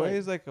real. comes to, Sway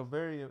is like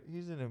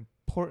he's an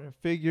important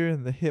figure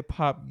in the hip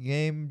hop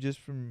game just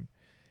from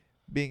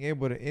being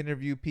able to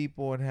interview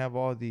people and have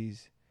all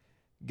these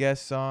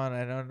guests on.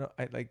 I don't know.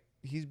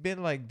 He's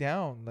been like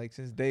down like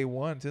since day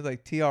one, since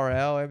like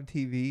TRL,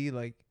 MTV.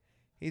 Like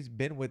he's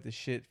been with the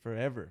shit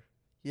forever.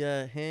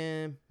 Yeah,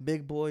 him,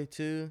 Big Boy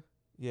too.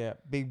 Yeah,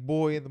 Big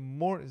Boy in the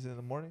morning. Is it in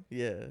the morning?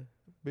 Yeah.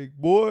 Big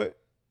Boy.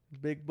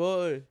 Big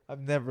Boy. I've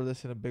never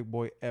listened to Big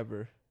Boy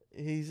ever.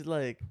 He's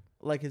like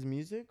his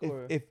music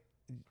or If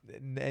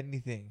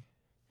anything.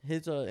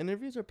 his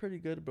interviews are pretty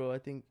good, bro. I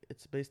think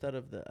it's based out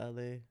of the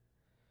LA.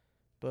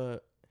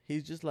 But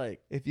he's just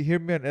like, If you hear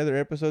me on other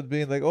episodes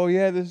being like, oh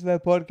yeah, this is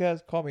that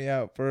podcast, call me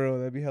out. For real,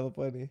 that'd be hella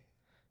funny.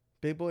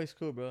 Big Boy's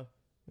cool, bro.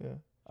 Yeah.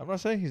 I'm not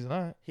saying he's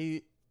not.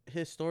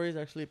 His story is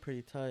actually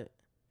pretty tight.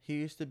 He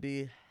used to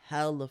be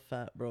hella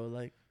fat, bro.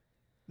 Like,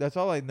 That's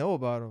all I know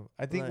about him.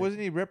 I think Like-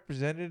 wasn't he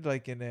represented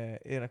like in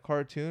a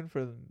cartoon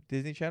for the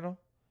Disney Channel?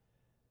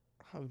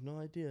 I have no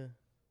idea.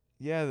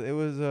 Yeah, it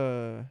was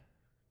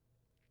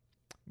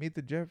Meet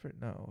the Jeffrey.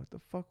 No, what the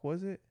fuck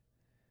was it?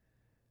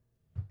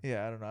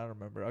 Yeah, I don't know. I don't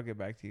remember. I'll get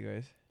back to you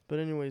guys. But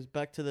anyways,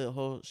 back to the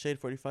whole Shade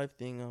 45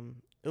 thing.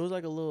 It was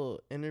like a little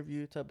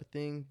interview type of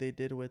thing they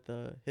did with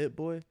Hit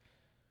Boy.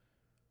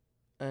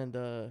 And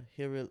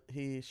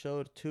he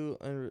showed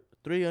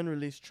three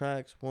unreleased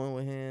tracks. One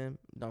with him,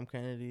 Dom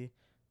Kennedy.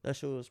 That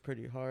show was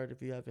pretty hard.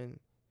 If you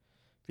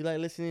like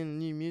listening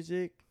to new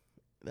music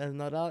that's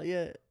not out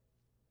yet,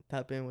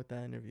 tap in with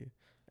that interview.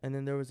 And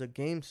then there was a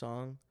game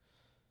song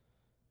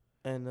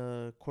and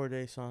a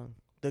Corday song.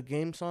 The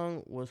game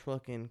song was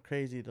fucking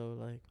crazy though.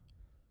 Like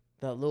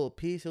that little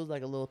piece, it was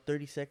like a little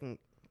 30-second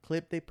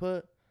clip they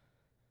put.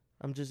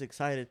 I'm just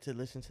excited to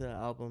listen to that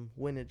album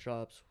when it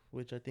drops,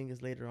 which I think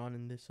is later on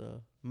in this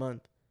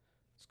month.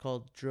 It's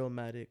called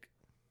Drillmatic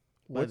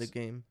by The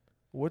Game.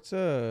 Was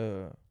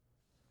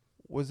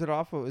it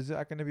off of? Is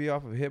that going to be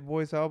off of Hit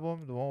Boy's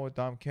album, the one with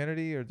Dom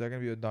Kennedy, or is that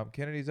going to be a Dom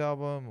Kennedy's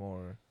album,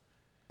 or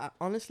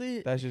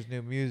Honestly, that's just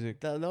new music?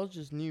 that was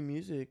just new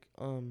music.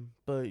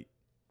 But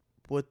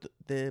what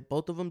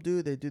both of them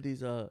do, they do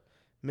these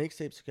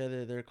mixtapes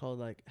together. They're called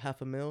like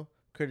Half a Mil,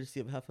 courtesy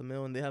of Half a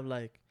Mil, and they have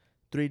like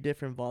 3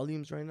 different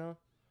volumes right now.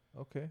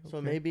 Okay.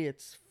 So maybe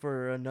it's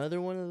for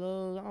another one of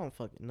those. I don't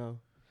fucking know.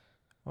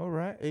 All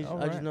right.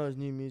 I just know it's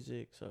new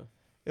music. So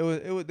It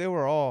was. They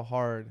were all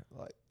hard.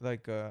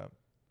 Like.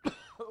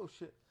 Oh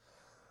shit.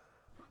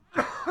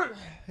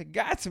 It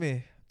got me.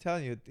 I'm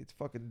telling you, it's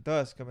fucking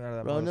dust coming out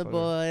of that Rona motherfucker.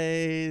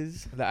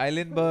 Boys. The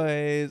Island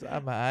Boys.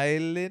 I'm an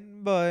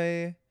Island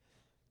Boy.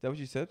 Is that what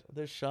you said?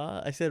 They're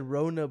shot. I said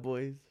Rona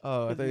Boys.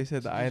 Oh, I But thought you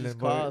said the you Island just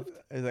Boys. coughed.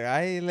 It's like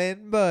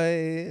Island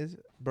Boys,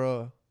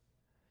 bro.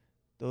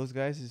 Those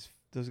guys'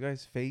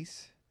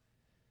 face,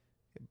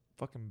 it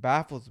fucking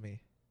baffles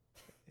me.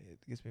 It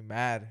gets me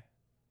mad.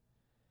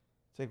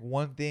 It's like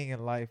one thing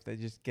in life that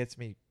just gets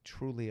me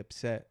truly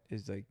upset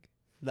is like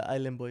The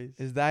Island Boys.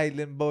 is the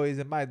Island Boys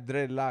and my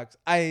dreadlocks.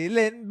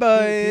 Island Dude,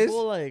 Boys.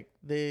 people like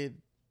they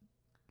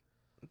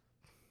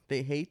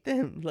hate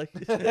them. Like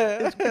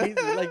it's crazy.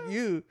 Like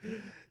you.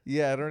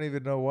 Yeah, I don't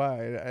even know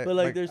why. But,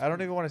 like, there's- I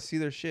don't even want to see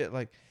their shit.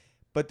 Like,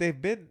 but they've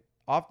been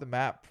off the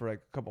map for like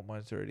a couple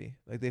months already.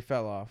 Like they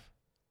fell off.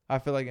 I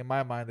feel like in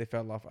my mind they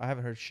fell off. I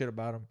haven't heard shit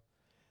about them.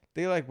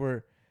 They like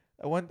were.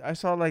 I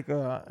saw like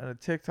on a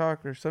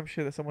TikTok or some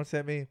shit that someone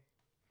sent me.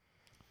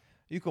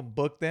 You can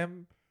book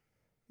them.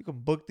 You can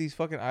book these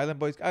fucking Island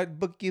Boys. I'd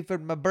book you for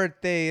my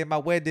birthday and my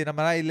wedding. I'm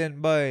an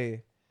Island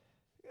Boy.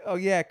 Oh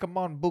yeah, come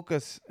on, book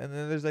us. And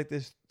then there's like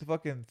this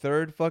fucking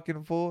third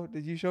fucking fool.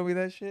 Did you show me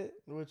that shit?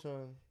 Which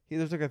one?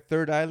 There's like a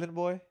third Island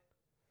Boy.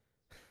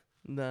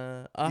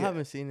 Nah, I Yeah.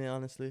 haven't seen it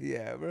honestly.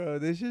 Yeah, bro,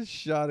 this is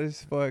shot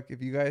as fuck.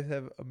 If you guys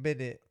have a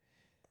minute,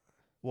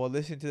 while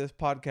listening to this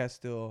podcast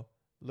still,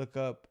 look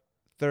up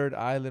Third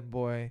Island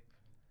Boy.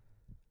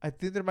 I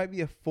think there might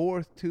be a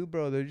fourth too,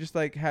 bro. They're just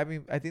like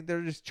I think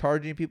they're just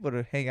charging people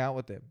to hang out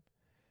with them.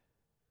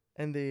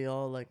 And they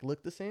all like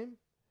look the same.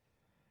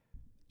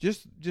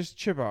 Just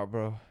chip out,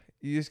 bro.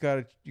 You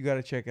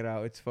gotta check it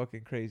out. It's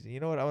fucking crazy. You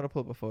know what? I'm gonna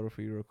pull up a photo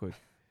for you real quick.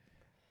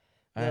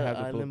 I The have to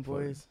pull up Island a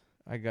photo. Boys.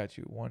 I got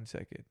you. 1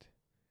 second.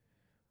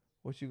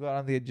 What you got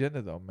on the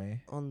agenda though,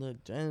 man? On the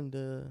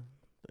agenda,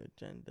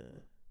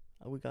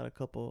 we got a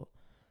couple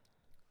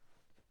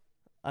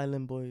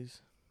Island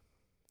Boys.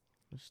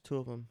 There's two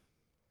of them.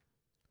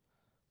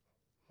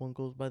 One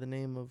goes by the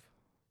name of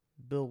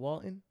Bill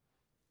Walton.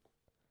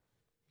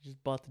 He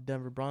just bought the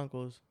Denver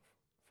Broncos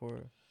for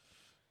a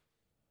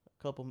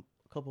couple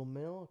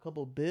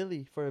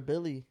Billy for a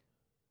Billy.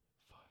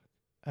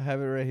 I have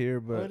it right here,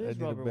 Oh, but it I is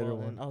need Robert a better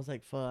Walton. one. I was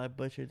like, fuck, I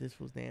butchered this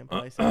fool's name.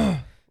 It's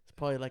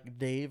probably like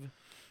Dave,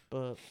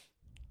 but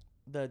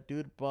that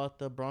dude bought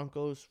the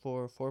Broncos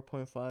for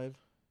 4.5.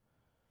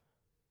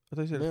 I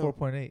thought you said Bill.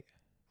 4.8.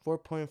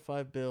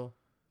 4.5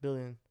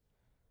 billion.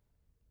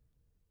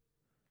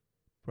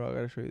 Bro, I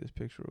gotta show you this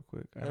picture real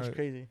quick. That's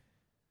crazy.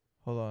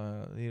 Hold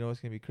on. You know what's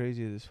gonna be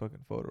crazy is this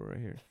fucking photo right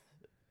here.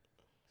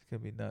 It's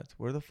gonna be nuts.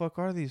 Where the fuck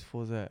are these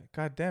fools at?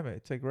 God damn it.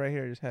 It's like right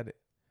here. I just had it.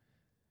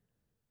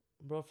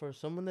 Bro, for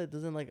someone that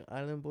doesn't like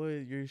Island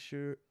Boy, you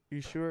sure?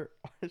 You sure?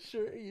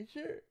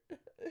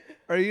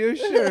 Are you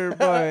sure,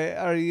 boy?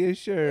 Are you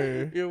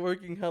sure? You're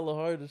working hella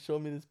hard to show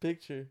me this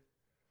picture.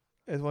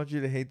 I just want you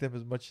to hate them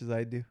as much as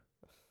I do.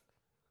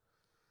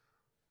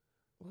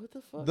 What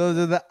the fuck? Those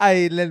are the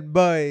Island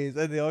Boys.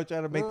 And they all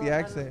try to make the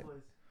accent.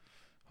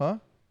 Huh?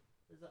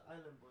 There's the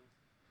Island Boys.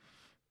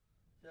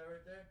 Is that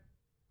right there?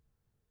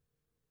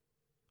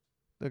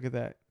 Look at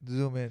that.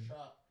 Zoom in.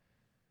 Shot.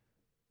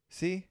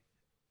 See?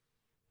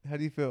 How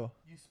do you feel?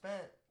 You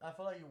spent. I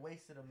feel like you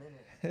wasted a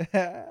minute.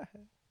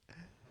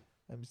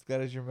 I'm just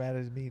glad as you're mad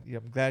as me.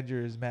 I'm glad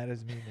you're as mad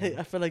as me. Hey, Man.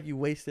 I feel like you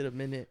wasted a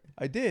minute.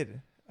 I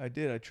did. I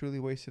truly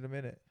wasted a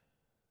minute.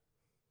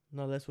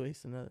 No, let's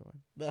waste another one.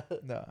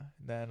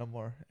 Nah, no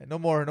more. No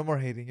more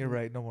hating. You're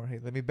right. No more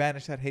hate. Let me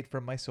banish that hate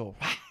from my soul.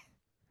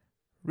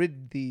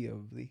 Rid thee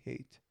of the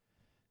hate.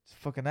 It's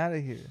fucking out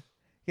of here.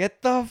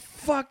 Get the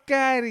fuck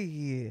out of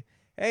here.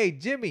 Hey,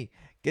 Jimmy,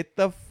 get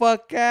the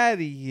fuck out of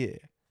here.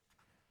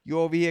 You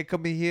over here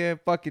coming here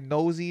fucking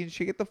nosy and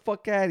shit. Get the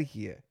fuck out of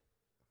here.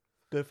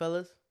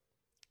 Goodfellas?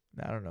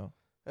 I don't know.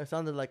 That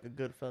sounded like a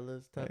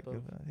Goodfellas type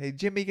of. Hey,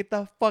 Jimmy, get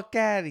the fuck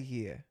out of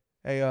here.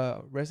 Hey,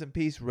 rest in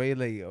peace, Ray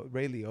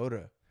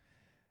Liotta.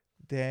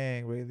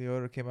 Dang, Ray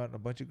Liotta came out in a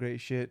bunch of great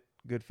shit.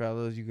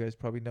 Goodfellas, you guys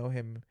probably know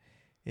him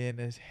in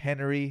his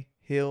Henry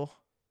Hill.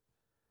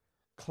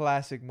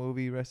 Classic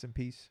movie, rest in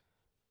peace.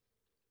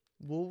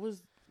 What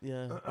was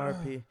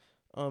RP?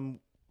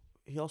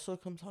 He also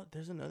comes out.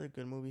 There's another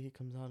good movie he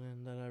comes out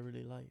in that I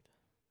really liked.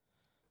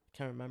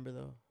 Can't remember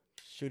though.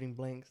 Shooting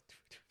Blanks.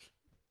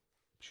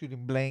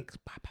 Shooting blanks.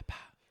 Pa, pa, pa.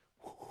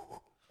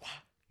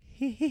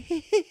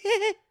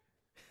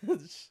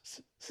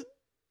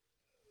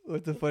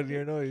 What's a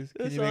funnier noise?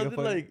 Can It you make a sounded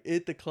fun? like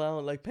It the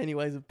Clown, like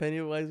Pennywise. If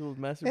Pennywise was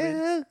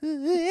masturbating.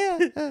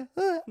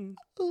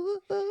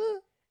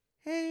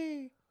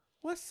 Hey,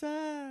 what's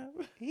up?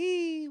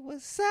 Hey,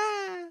 what's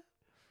up?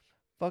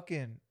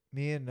 Fucking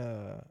me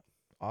and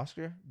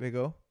Oscar, Big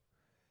O,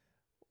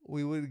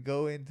 we would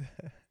go into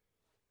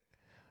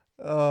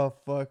oh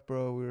fuck,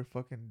 bro, we were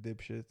fucking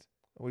dipshits.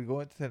 We'd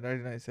go into the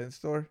 99-cent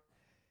store,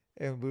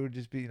 and we would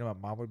just be, my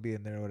mom would be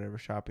in there or whatever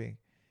shopping,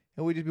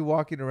 and we'd just be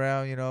walking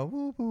around,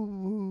 woo, woo,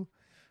 woo,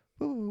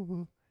 woo, woo,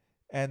 woo.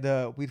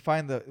 And we'd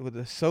find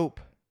the soap,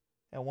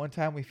 and one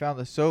time we found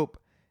the soap,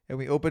 and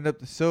we opened up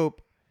the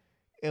soap,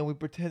 and we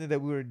pretended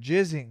that we were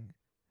jizzing,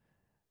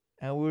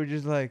 and we were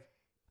just like.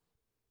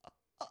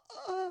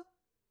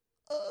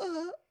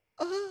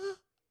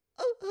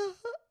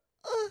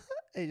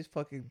 Hey, just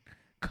fucking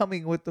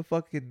coming with the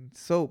fucking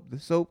soap. The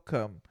soap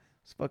cum.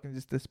 It's fucking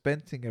just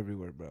dispensing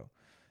everywhere, bro.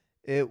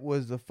 It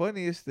was the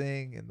funniest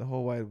thing in the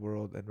whole wide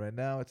world, and right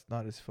now it's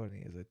not as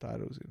funny as I thought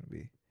it was gonna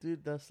be.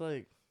 Dude, that's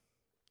like.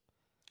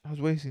 I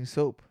was wasting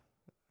soap.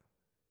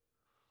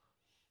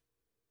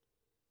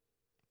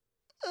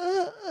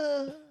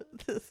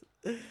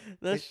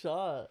 That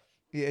shot.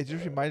 Yeah, it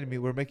just reminded me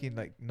we're making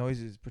like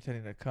noises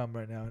pretending to cum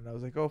right now, and I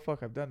was like, oh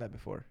fuck, I've done that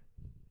before.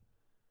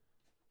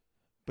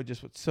 But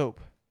just with soap.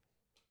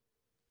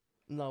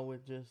 Not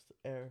with just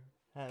air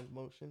hand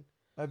motion.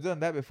 I've done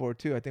that before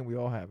too. I think we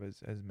all have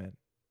as men.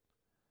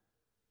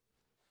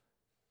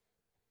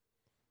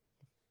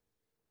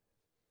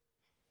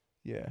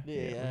 Yeah.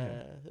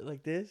 Yeah,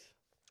 like this.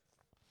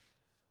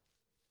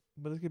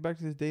 But let's get back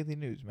to this daily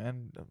news,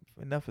 man.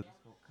 Enough of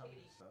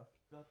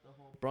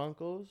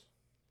Broncos.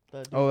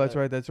 Oh, that's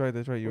right. You were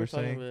talking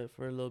saying about it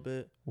for a little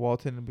bit.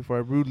 Walton. Before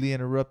I rudely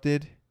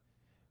interrupted,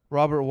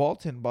 Robert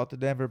Walton bought the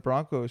Denver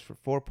Broncos for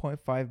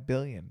 $4.5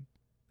 billion.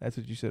 That's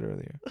what you said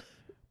earlier.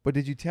 But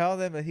did you tell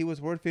them that he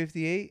was worth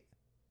 58?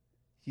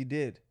 You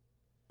did.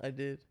 I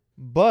did.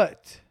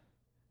 But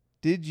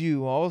did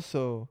you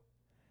also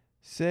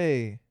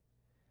say?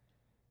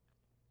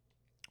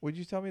 Would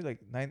you tell me like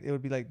it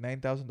would be like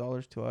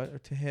 $9,000 to us or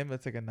to him?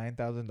 That's like a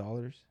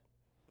 $9,000.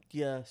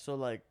 Yeah, so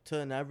like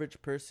to an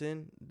average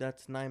person,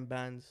 that's 9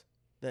 bands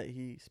that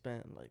he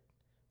spent like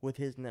with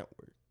his net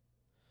worth.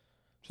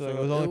 So like, it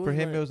was only for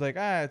him. It was like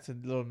it's a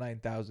little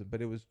 9,000,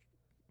 but it was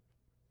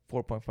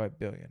 4.5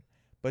 billion.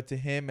 But to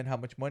him and how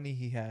much money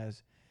he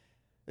has,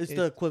 it's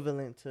the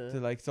equivalent to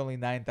like it's only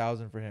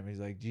 9,000 for him. He's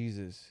like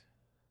Jesus,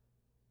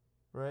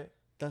 right?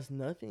 That's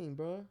nothing,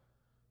 bro.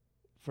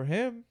 For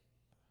him,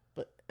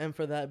 and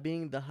for that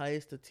being the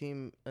highest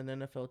an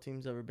NFL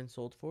team's ever been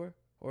sold for,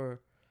 or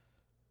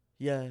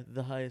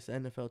the highest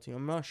NFL team.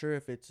 I'm not sure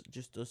if it's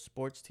just a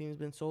sports team's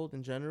been sold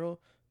in general,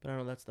 but I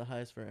know that's the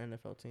highest for an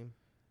NFL team.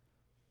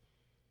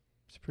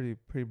 It's pretty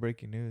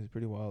breaking news.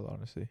 Pretty wild,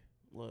 honestly.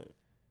 What?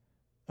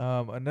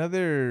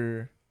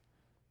 Another,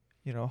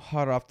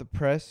 hot off the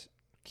press.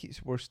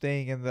 We're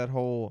staying in that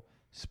whole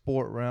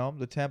sport realm.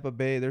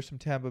 There's some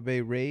Tampa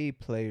Bay Ray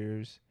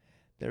players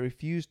that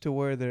refuse to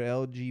wear their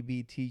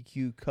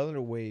LGBTQ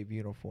color wave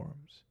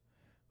uniforms.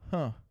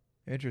 Huh.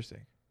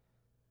 Interesting.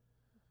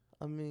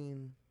 I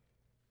mean,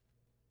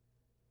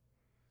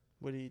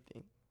 what do you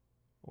think?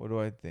 What do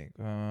I think?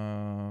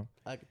 I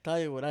can tell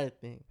you what I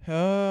think. You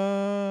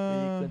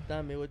can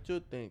tell me what you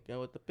think and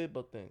what the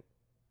people think.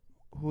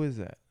 Who is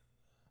that?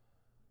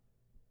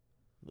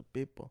 The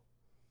people.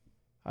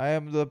 I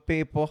am the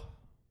people.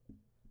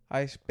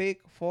 I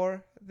speak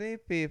for the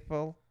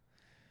people.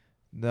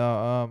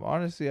 No,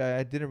 honestly,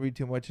 I didn't read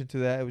too much into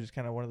that. It was just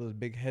kind of one of those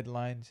big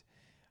headlines.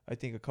 I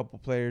think a few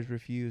players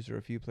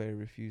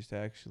refused to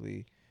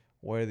actually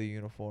wear the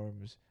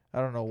uniforms. I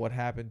don't know what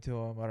happened to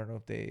them. I don't know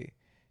if they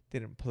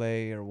didn't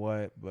play or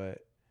what, but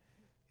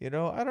I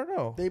don't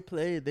know. They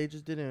played. They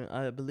just didn't.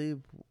 I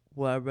believe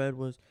what I read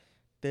was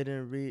they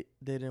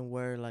didn't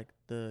wear like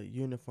the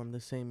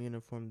same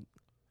uniform.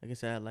 I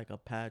guess they had like a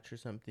patch or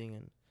something,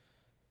 and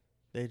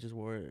they just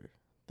wore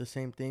the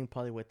same thing,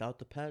 probably without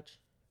the patch.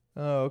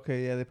 Oh,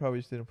 okay. Yeah, they probably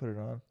just didn't put it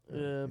on.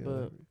 Yeah,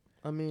 but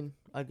I mean,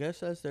 I guess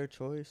that's their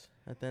choice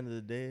at the end of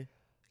the day.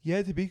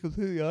 Yeah, to be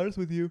completely honest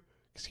with you.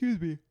 Excuse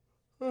me.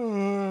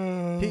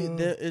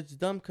 It's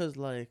dumb because,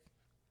 like,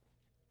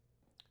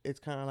 it's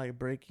kind of like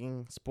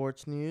breaking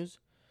sports news,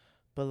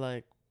 but,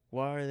 like,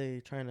 why are they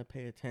trying to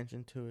pay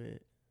attention to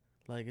it?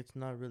 Like, it's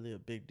not really a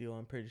big deal.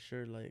 I'm pretty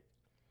sure, like...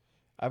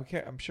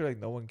 I'm sure, like,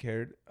 no one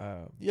cared.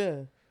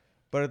 Yeah.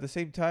 But at the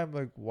same time,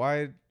 like,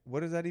 what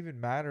does that even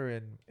matter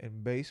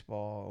in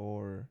baseball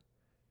or...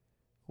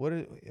 What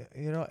is,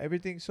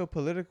 everything's so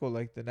political,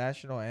 like the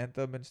national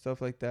anthem and stuff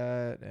like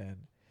that, and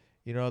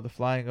the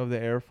flying of the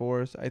Air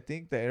Force. I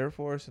think the Air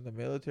Force and the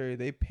military,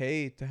 they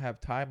pay to have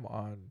time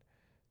on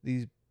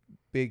these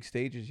big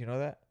stages. You know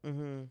that?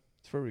 Mm-hmm.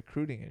 It's for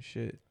recruiting and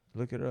shit.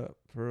 Look it up,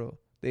 for real.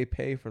 They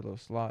pay for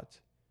those slots.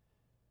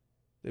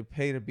 They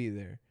pay to be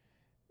there,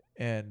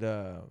 and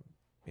it's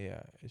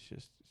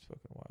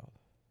fucking wild.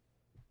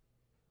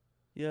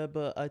 Yeah,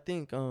 but I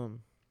think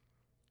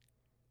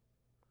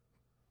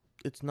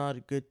it's not a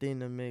good thing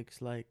to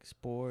mix like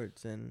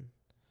sports and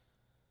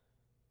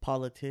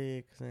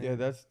politics.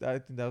 And I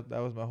think that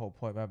was my whole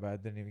point. My bad. I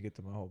didn't even get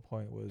to my whole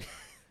point.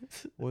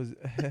 Was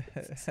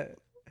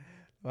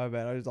my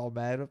bad. I was all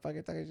mad. I'm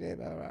fucking talking shit.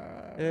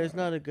 It's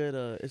not a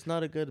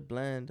good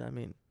blend. I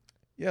mean,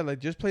 yeah, like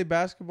just play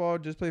basketball,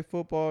 just play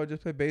football,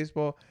 just play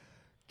baseball,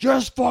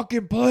 just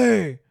fucking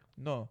play.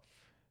 No,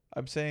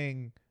 I'm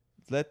saying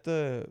let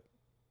the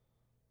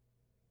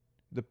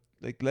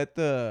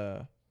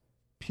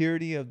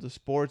purity of the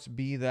sports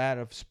be that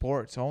of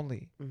sports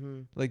only.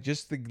 Mm-hmm. Like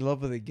just the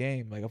love of the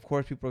game. Like of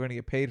course people are gonna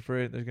get paid for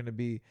it. There's gonna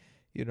be,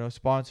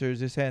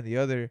 sponsors, this and the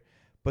other.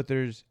 But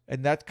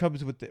and that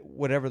comes with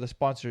whatever the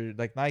sponsor,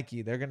 like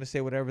Nike, they're gonna say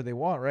whatever they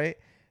want, right?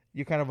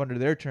 You're kind of under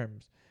their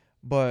terms.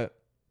 But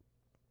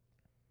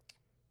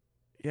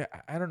yeah,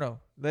 I don't know.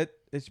 But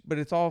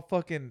it's all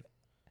fucking.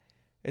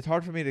 It's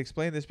hard for me to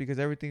explain this because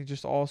everything's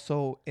just all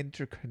so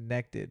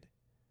interconnected.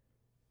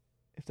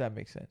 If that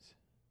makes sense.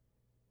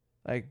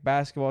 Like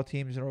basketball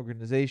teams and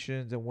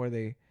organizations and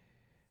where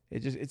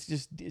it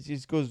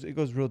just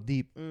goes real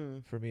deep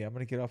for me. I'm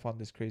gonna get off on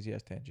this crazy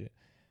ass tangent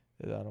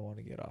that I don't want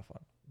to get off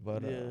on,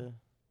 but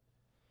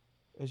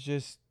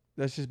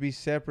let's just be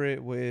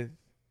separate with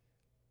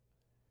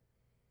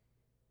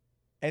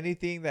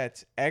anything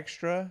that's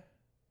extra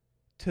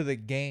to the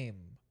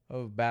game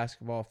of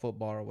basketball,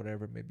 football, or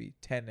whatever it may be,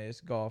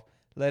 tennis, golf.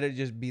 Let it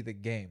just be the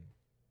game.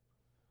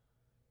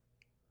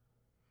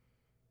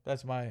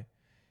 That's my.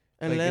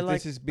 And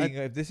like,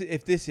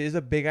 if this is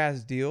a big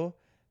ass deal,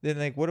 then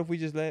like what if we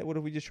just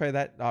try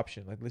that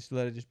option? Like let's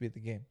let it just be the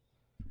game.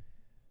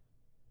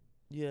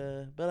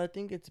 Yeah, but I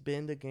think it's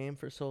been the game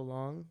for so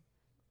long.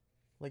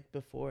 Like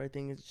before, I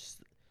think it's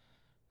just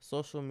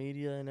social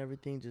media and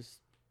everything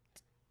just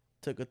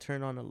took a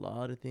turn on a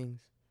lot of things.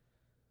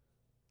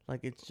 Like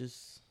it's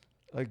just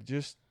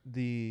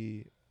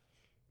the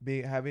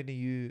having to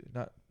use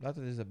not that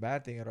it's a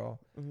bad thing at all,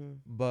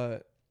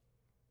 but.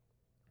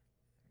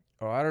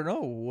 Or I don't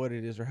know what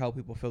it is or how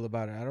people feel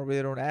about it. I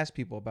don't ask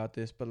people about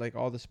this, but like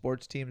all the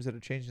sports teams that are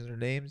changing their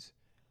names,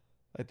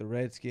 like the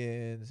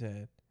Redskins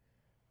and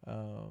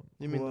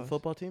you mean the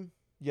football team?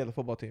 Yeah, the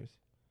football teams.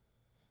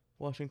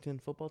 Washington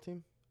football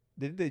team?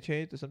 Didn't they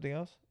change to something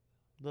else?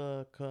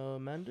 The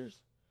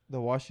Commanders?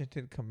 the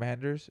Washington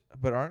Commanders,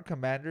 but aren't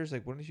Commanders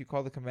like? Wouldn't you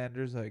call the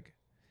Commanders like?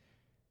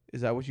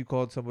 Is that what you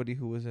called somebody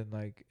who was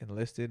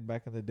enlisted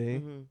back in the day?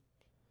 Mm-hmm.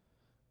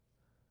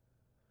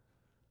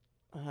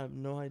 I have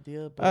no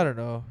idea. But I don't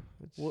know.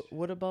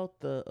 What about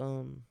the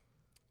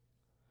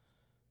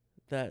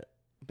that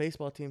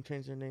baseball team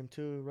changed their name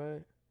too,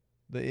 right?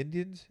 The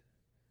Indians?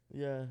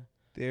 Yeah,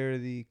 They're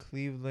the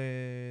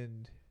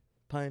Cleveland.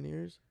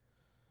 Pioneers.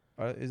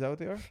 Is that what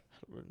they are?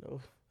 I don't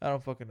know, I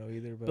don't fucking know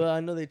either. but I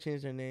know they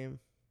changed their name.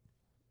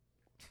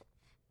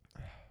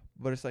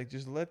 But it's like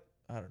just let.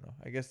 I don't know.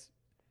 I guess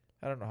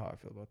I don't know how I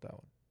feel about that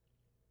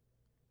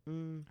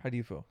one. How do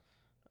you feel?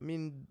 I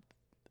mean,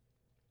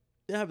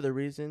 they have their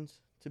reasons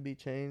to be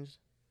changed.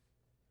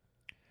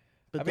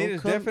 But I mean,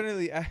 it's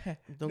definitely. Now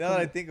don't that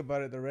I come- think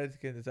about it, the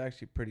Redskins is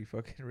actually pretty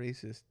fucking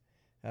racist.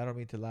 I don't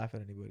mean to laugh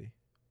at anybody.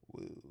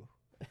 Woo.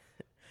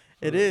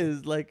 It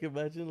is like,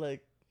 imagine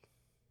like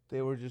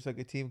They were just like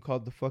a team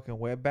called the fucking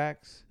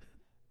Wetbacks.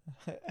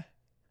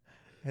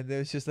 And there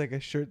was just like a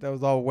shirt that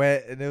was all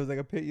wet, and there was like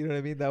a pic. You know what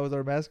I mean? That was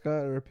our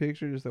mascot or a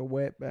picture, just a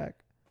wet back.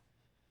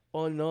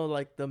 oh no,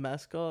 like the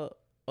mascot.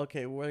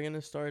 Okay, we're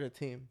gonna start a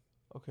team.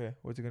 Okay,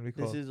 what's it gonna be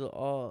called? This is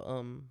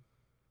all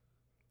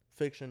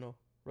fictional,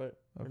 right?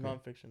 Or Okay.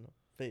 non-fictional,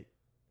 fake.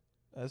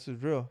 This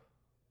is real.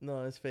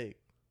 No, it's fake.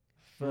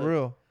 For But-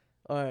 real.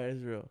 All right,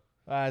 it's real.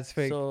 It's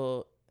fake.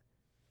 So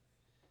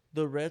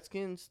the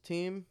Redskins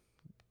team,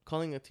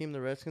 calling a team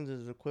the Redskins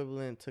is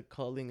equivalent to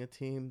calling a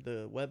team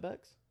the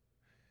Wetbacks.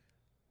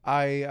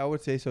 I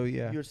would say so.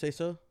 Yeah. You would say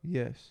so?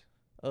 Yes.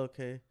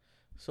 Okay.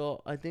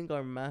 So I think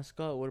our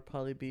mascot would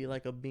probably be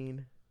like a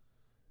bean.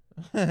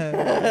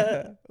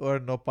 Or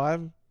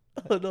nopal.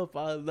 Oh no,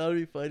 that would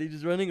be funny.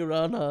 Just running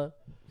around, huh?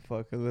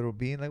 Fuck, a little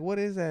bean. Like, what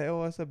is that?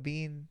 Oh, it's a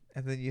bean.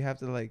 And then you have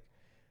to like,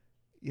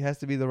 it has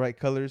to be the right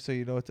color so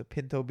you know it's a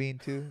pinto bean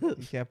too.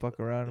 You can't fuck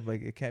around.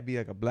 Like, it can't be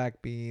like a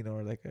black bean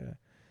or like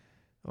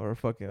or a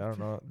fucking, I don't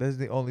know. Those are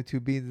the only two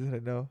beans that I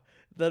know.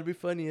 That'd be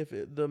funny if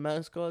the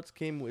mascots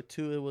came with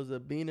two. It was a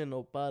bean and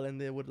opal, and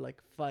they would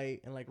like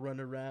fight and like run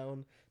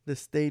around the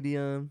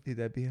stadium. Dude,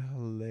 that'd be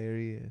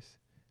hilarious.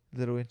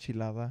 Little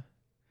enchilada.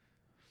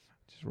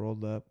 Just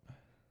rolled up.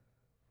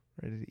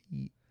 Ready to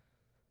eat.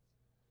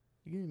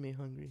 You're getting me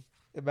hungry.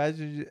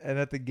 Imagine, and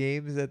at the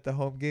games, at the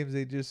home games,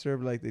 they just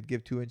serve like, they'd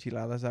give 2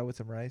 enchiladas out with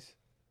some rice.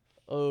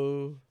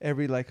 Oh,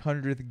 Every like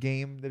 100th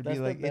game, there'd That's be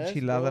the like best,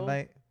 enchilada bro.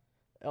 night.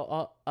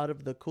 out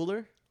of the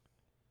cooler.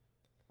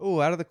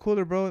 Oh, out of the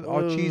cooler, bro.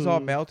 All cheese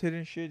all Ooh. melted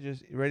and shit,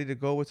 just ready to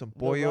go with some The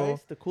pollo.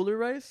 rice, the cooler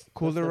rice.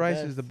 Cooler That's the rice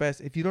is the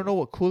best. If you don't know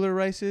what cooler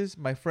rice is,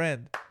 my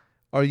friend,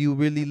 are you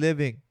really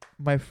living?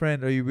 My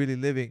friend, are you really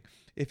living?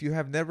 If you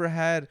have never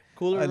had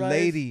Cooler a rice.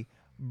 lady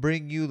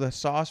bring you the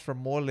sauce from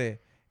mole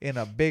in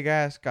a big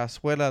ass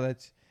cazuela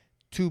that's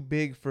too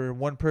big for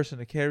one person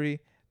to carry,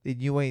 then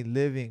you ain't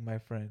living, my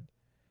friend.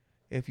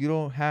 If you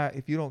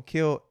don't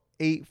kill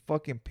 8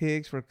 fucking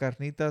pigs for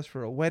carnitas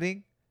for a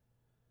wedding,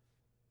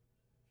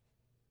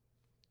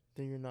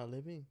 Then you're not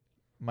living,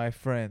 my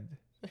friend,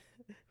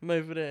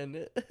 my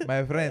friend.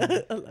 my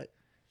friend, I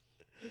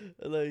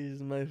like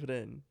he's my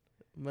friend,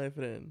 my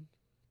friend.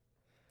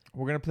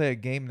 we're gonna play a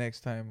game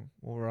next time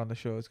when we're on the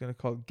show. It's gonna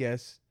call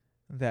Guess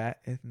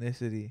That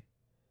Ethnicity.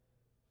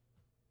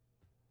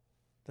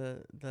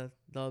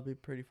 That'll be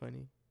pretty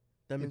funny.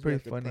 That It's means we pretty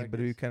have to funny, but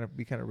it practice. would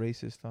be kind of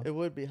racist, huh? It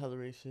would be hella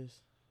racist.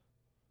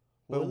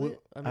 But Will we-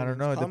 it? I mean, don't it's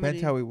know. It depends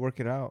comedy. how we work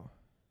it out.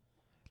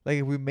 Like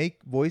if we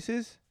make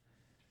voices,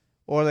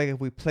 or like if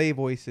we play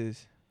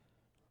voices.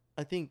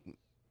 I think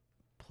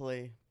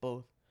play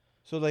both.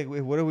 So like,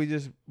 what if we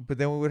just? But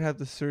then we would have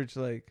to search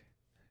like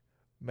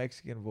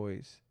Mexican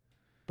voice.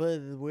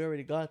 But we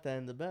already got that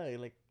in the bag.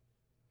 Like,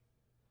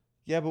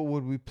 Yeah, but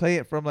would we play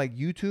it from like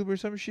YouTube or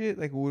some shit?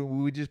 Like would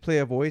we just play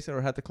a voice and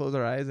we'd have to close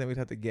our eyes and we'd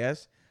have to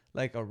guess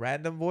like a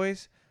random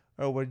voice,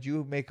 or would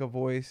you make a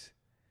voice?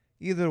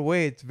 Either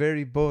way, it's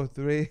very both,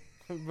 right?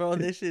 bro,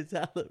 this shit's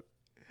hella.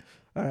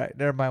 All right,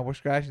 never mind. We're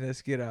scratching that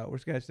skid out. We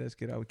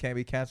can't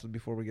be canceled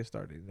before we get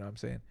started. You know what I'm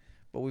saying?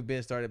 But we've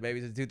been started,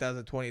 baby, since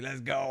 2020. Let's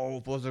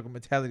go. Full circle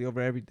mentality over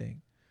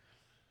everything.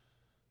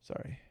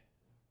 Sorry.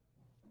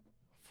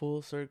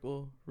 Full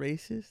circle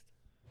racist?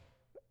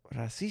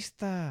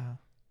 Racista.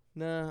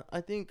 Nah, I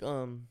think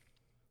I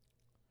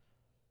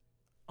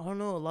don't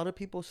know, a lot of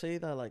people say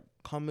that like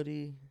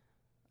comedy,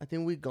 I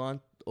think we've gone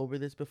over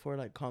this before,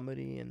 like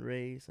comedy and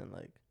race and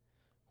like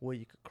what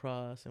you could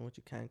cross and what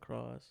you can't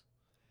cross.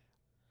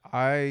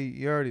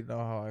 You already know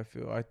how I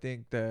feel. I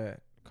think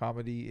that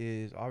comedy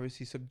is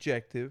obviously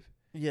subjective,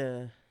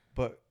 Yeah.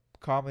 but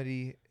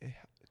comedy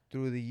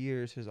through the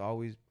years has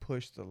always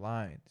pushed the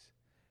lines,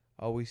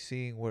 always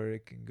seeing where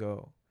it can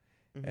go.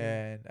 Mhm.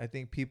 And I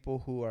think people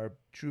who are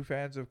true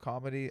fans of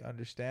comedy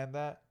understand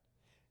that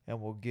and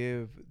will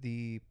give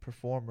the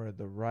performer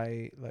the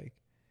right, like,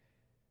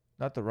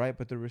 not the right,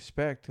 but the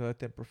respect to let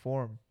them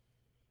perform.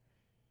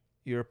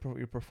 You're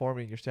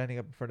performing, you're standing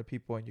up in front of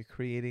people and you're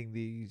creating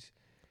these,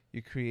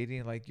 you're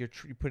creating like you're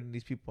putting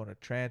these people in a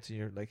trance, and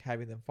you're like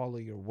having them follow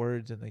your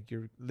words, and like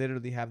you're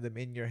literally have them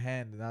in your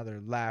hand, and now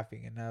they're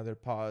laughing, and now they're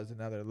paused, and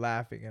now they're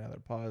laughing, and now they're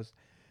paused,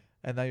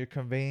 and now you're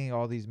conveying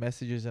all these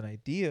messages and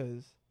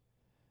ideas.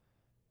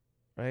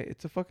 Right?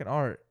 It's a fucking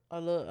art. I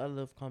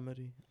love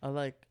comedy.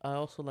 I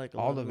also like a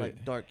All lot of like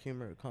it. dark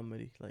humor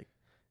comedy. Like,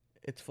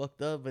 it's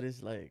fucked up, but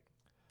it's like,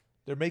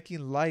 They're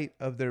making light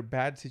of their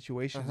bad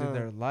situations in Uh-huh.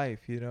 their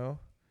life, you know?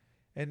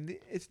 And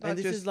it's not and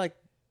this just is like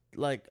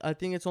I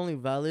think it's only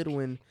valid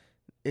when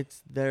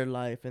it's their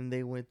life and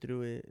they went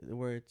through it,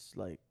 where it's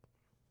like,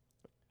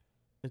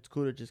 it's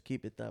cool to just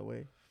keep it that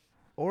way.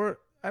 or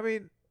I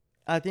mean,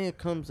 I think it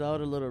comes out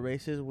a little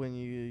racist when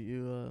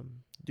you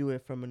do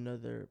it from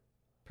another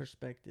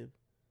perspective.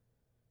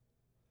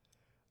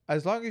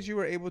 as long as you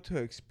were able to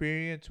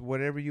experience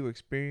whatever you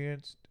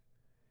experienced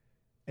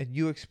and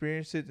you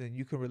experienced it, then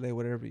you can relay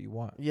whatever you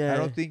want. Yeah. I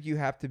don't think you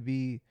have to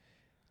be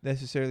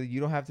necessarily, you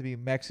don't have to be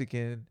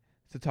Mexican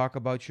to talk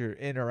about your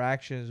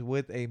interactions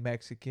with a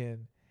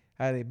Mexican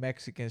at a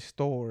Mexican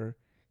store,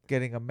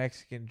 getting a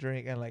Mexican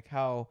drink, and like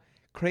how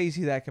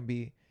crazy that can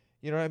be.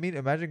 You know what I mean?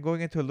 Imagine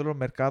going into a little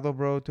mercado,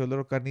 bro, to a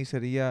little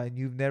carniceria, and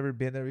you've never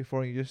been there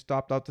before, and you just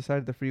stopped out the side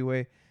of the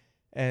freeway,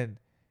 and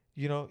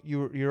you know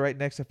you're right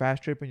next to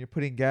Fast Trip, and you're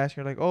putting gas. And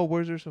you're like, oh,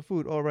 where's there some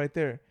food? Oh, right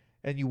there.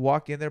 And you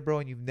walk in there, bro,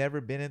 and you've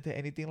never been into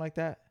anything like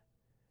that.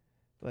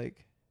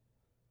 Like,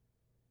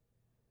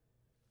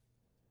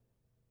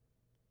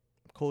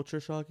 Culture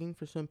shocking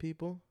for some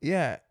people.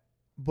 yeah,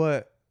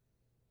 but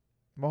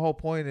my whole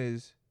point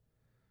is,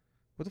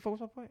 what the fuck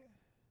was my point?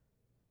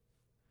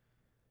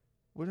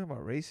 We're talking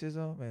about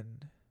racism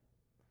and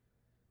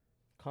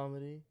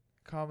Comedy.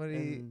 comedy.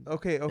 And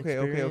Okay.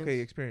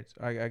 experience. Experience.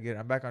 I get it.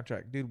 I'm back on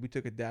track, dude. We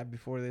took a dab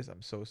before this.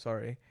 I'm so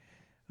sorry.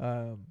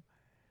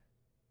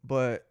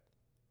 But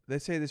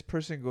let's say this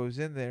person goes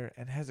in there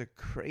and has a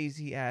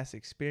crazy ass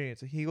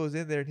experience. He goes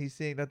in there and he's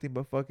seeing nothing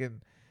but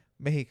fucking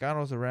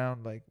Mexicanos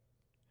around, like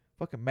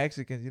fucking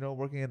Mexicans, you know,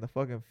 working in the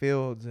fucking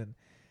fields, and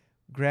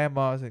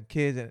grandmas and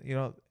kids, and you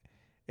know,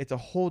 it's a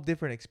whole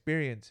different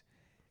experience.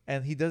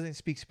 And he doesn't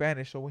speak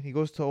Spanish, so when he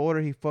goes to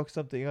order, he fucks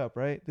something up,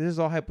 right? This is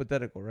all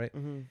hypothetical, right?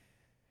 Mm-hmm.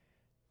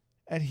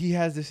 And he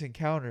has this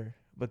encounter,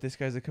 but this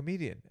guy's a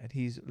comedian, and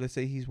let's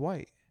say he's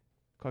white,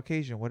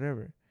 Caucasian,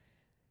 whatever.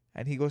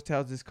 And he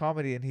tells this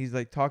comedy, and he's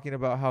like talking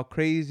about how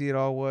crazy it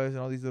all was, and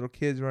all these little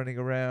kids running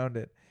around,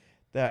 and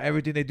that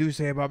everything they do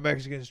say about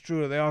Mexicans is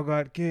true. They all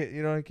got kids,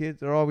 you know, kids.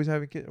 They're always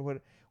having kids.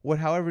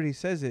 However he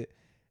says it,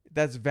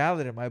 that's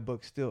valid in my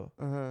book still,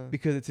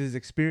 because it's his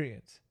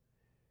experience.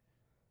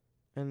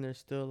 And there's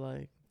still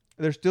like,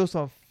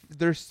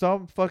 There's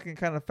some fucking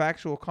kind of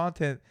factual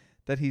content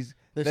that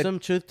there's some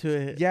truth to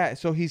it. Yeah,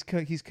 so he's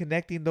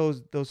connecting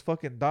those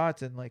fucking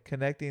dots, and like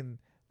connecting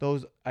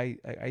those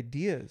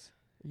ideas.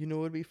 You know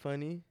what would be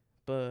funny?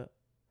 But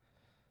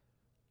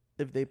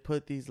if they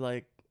put these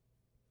like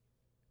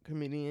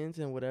comedians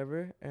and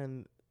whatever,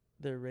 and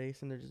their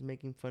race, and they're just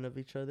making fun of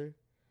each other,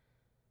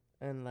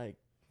 and like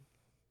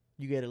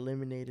you get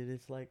eliminated,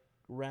 it's like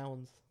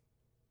rounds.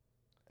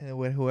 And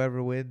when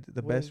whoever wins,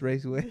 the best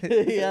race wins.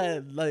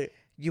 Yeah, like,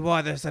 you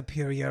are the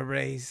superior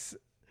race.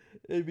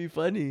 it'd be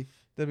funny.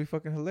 That'd be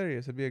fucking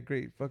hilarious. It'd be a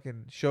great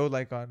fucking show,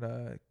 like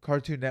on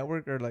Cartoon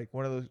Network, or like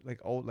one of those like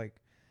old like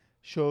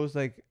shows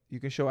like you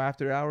can show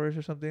after hours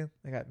or something,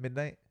 like at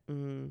midnight.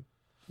 Mm-hmm.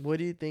 What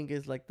do you think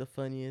is like the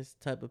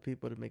funniest type of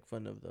people to make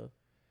fun of, though?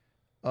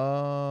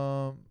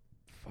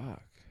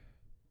 Fuck.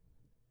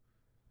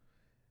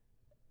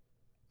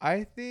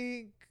 I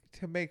think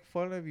to make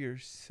fun of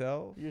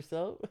yourself.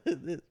 Yourself?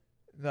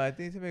 No, I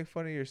think to make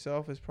fun of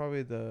yourself is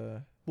probably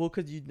the. Well,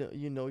 cause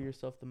you know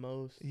yourself the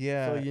most.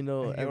 Yeah. So you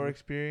know your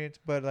experience,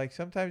 but like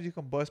sometimes you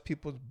can bust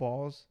people's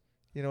balls,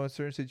 you know, in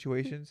certain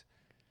situations.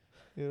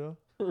 You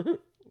know.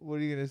 What are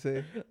you gonna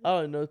say?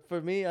 I don't know.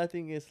 For me, I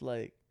think it's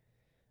like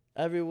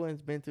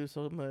everyone's been through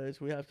so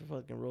much. We have to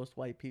fucking roast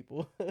white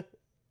people.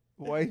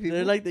 White people.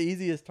 They're like the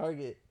easiest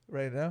target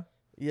right now.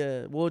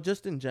 Yeah. Well,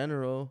 just in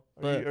general.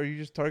 But Are you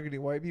just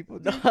targeting white people?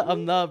 no,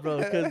 I'm not, bro.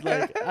 Cause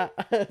like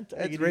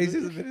that's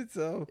racism in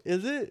itself.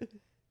 Is it?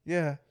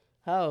 Yeah.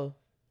 How?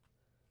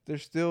 They're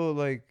still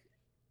like.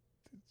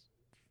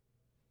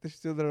 They're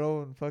still their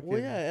own fucking. Well,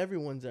 yeah,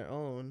 everyone's their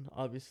own,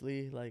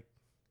 obviously. Like.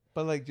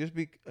 But like, just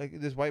be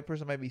like, this white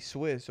person might be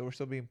Swiss, so we're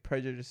still being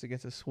prejudiced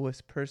against a Swiss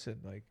person.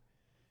 Like,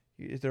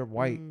 if they're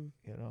white,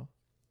 you know.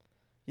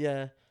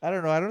 Yeah. I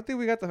don't know. I don't think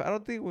we got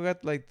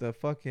like the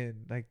fucking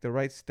like the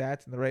right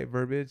stats and the right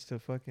verbiage to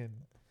fucking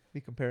be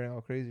comparing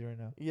all crazy right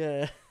now.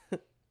 Yeah.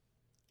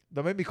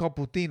 Don't make me call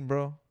Putin,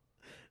 bro.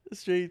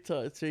 Straight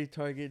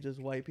target, just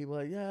white people.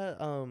 Like, yeah,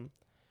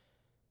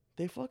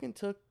 they fucking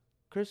took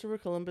Christopher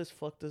Columbus,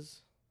 fucked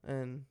us,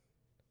 and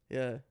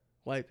yeah,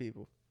 white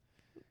people.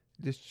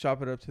 Just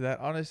chop it up to that.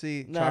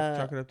 Honestly, Nah.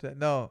 chalk it up to that.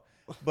 No,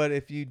 but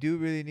if you do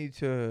really need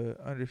to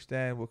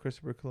understand what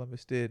Christopher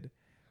Columbus did,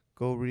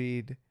 go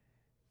read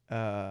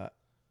a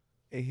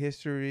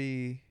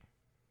history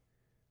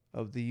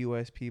of the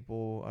U.S.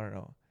 people. I don't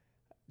know.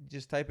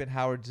 Just type in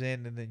Howard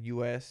Zinn and then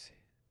U.S.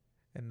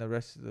 and the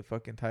rest of the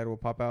fucking title will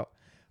pop out.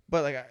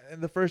 But like in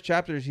the first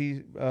chapters,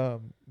 he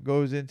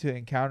goes into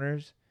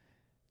encounters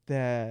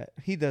that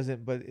he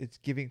doesn't, but it's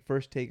giving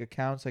first take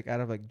accounts like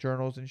out of like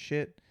journals and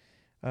shit.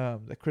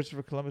 That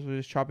Christopher Columbus was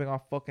just chopping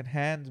off fucking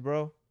hands,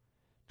 bro,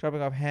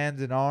 chopping off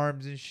hands and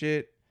arms and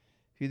shit.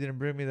 If he didn't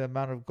bring me the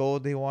amount of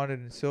gold they wanted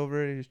and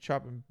silver, he was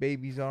chopping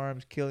babies'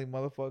 arms, killing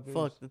motherfuckers.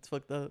 Fuck, that's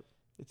fucked up.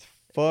 It's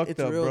fucked It's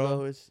up, real bro.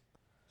 though. It's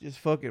Just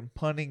fucking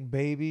punning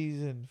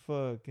babies and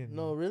fucking.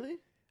 no, really.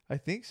 I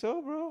think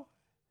so, bro.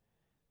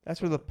 That's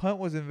where the punt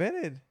was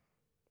invented.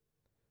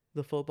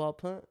 The football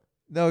punt.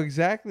 No,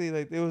 exactly.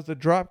 Like it was the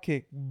drop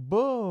kick.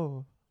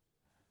 Boom.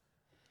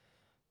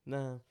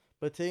 Nah,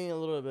 but taking a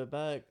little bit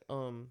back,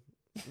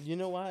 you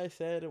know why I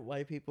said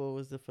white people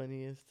was the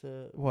funniest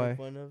to Why? make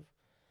fun of?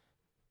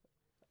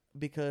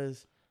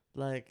 Because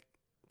like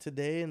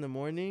today in the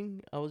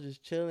morning, I was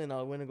just chilling.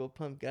 I went to go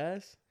pump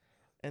gas,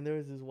 and there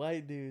was this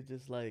white dude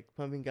just like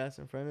pumping gas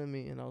in front of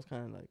me, and I was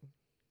kind of like,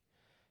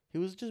 he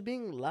was just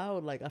being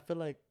loud. Like I feel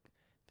like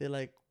they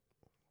like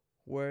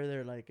wear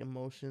their like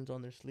emotions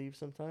on their sleeves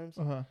sometimes,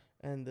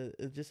 and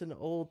it's just an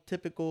old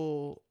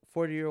typical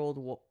 40-year-old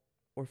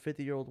or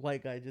 50-year-old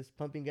white guy just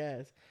pumping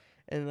gas.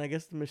 And I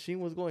guess the machine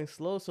was going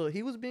slow, so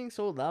he was being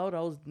so loud. I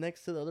was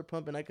next to the other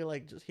pump, and I could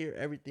like just hear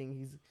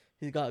everything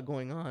he's got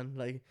going on.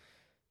 Like,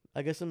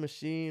 I guess the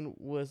machine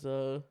was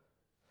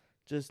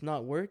just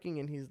not working,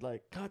 and he's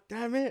like, "God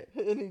damn it!"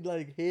 And he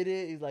like hit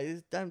it. He's like,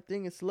 "This damn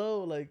thing is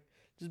slow." Like,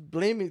 just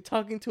blaming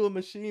talking to a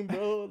machine,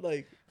 bro.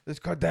 Like, this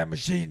goddamn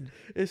machine.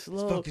 it's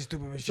slow. This fucking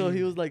stupid machine. So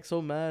he was like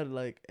so mad,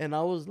 like, and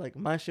I was like,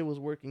 my shit was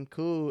working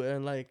cool,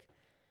 and like,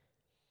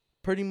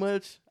 pretty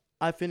much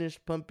I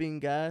finished pumping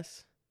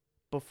gas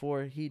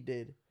before he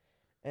did,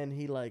 and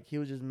he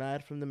was just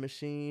mad from the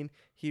machine.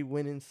 He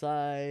went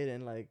inside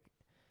and like,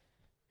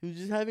 he was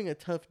just having a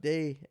tough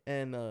day,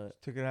 and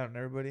took it out on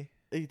everybody.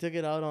 he took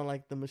it out on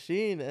like the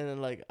machine, and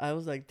then, like I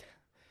was like,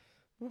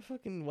 I'm a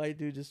fucking white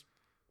dude just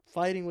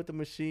fighting with the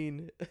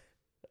machine.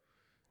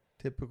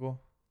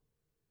 Typical.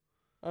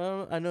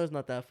 I know it's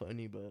not that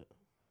funny, but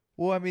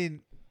Well, I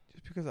mean,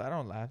 just because I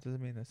don't laugh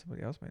doesn't mean that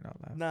somebody else may not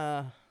laugh.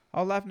 nah.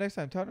 I'll laugh next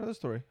time. Tell another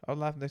story. I'll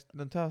laugh next.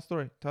 No, tell a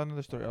story. Tell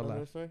another story. I'll Another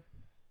laugh. story?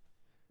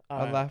 I'll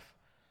Alright. laugh.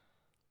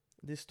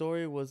 This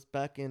story was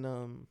back in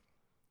the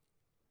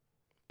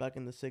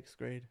 6th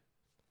grade.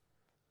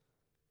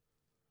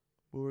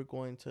 We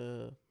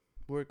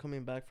were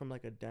coming back from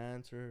like a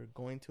dance or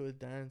going to a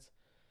dance.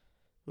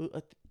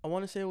 I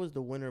want to say it was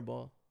the winter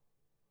ball.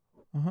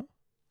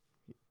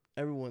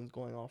 Everyone's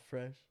going all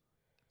fresh.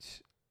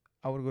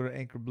 I would go to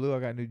Anchor Blue. I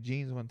got new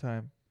jeans one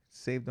time.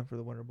 Saved them for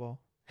the winter ball.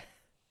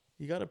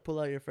 You gotta pull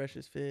out your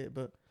freshest fit,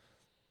 but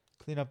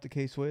Clean up the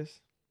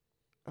K-Swiss.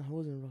 I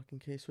wasn't rocking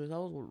K-Swiss. I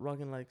was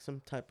rocking like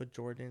some type of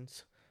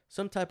Jordans,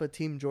 some type of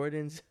Team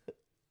Jordans.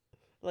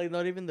 Like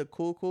not even the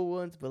cool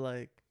ones, but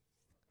like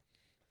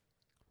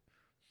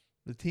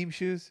The team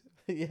shoes.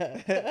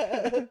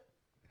 yeah.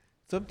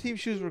 Some team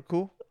shoes were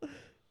cool.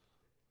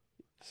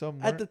 Some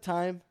At weren't. the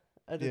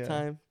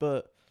time,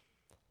 but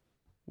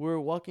we were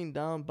walking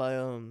down by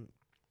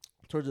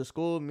towards the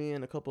school, me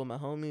and a couple of my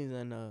homies,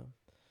 and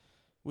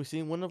we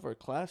seen one of our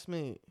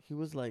classmates. He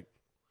was like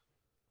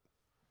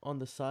on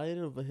the side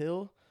of a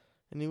hill,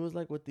 and he was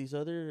like with these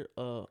other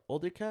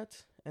older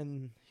cats,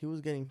 and he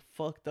was getting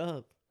fucked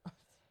up.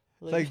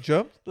 Like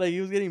jumped? Like he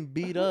was getting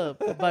beat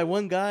up by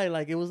one guy.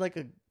 Like it was like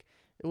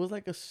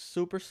a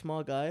super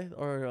small guy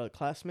or a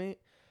classmate,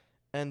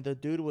 and the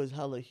dude was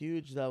hella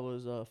huge that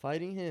was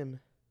fighting him,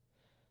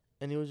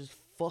 and he was just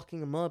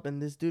fucking him up. And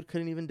this dude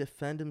couldn't even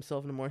defend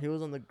himself anymore. He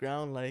was on the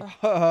ground like,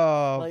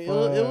 Oh, like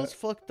fuck. it was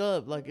fucked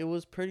up. Like it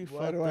was pretty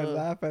Why fucked do I up.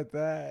 laugh at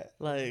that?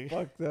 Like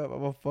Fucked up.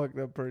 I'm a fucked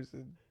up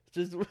person.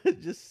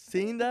 just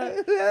seeing that,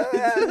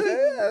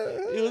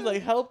 he was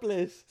like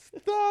helpless.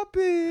 Stop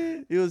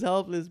it. He was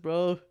helpless,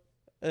 bro.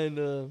 And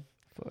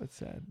Fuck, it's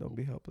sad. Don't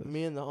be helpless.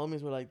 me and the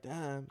homies were like,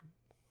 damn,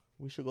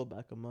 we should go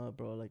back him up,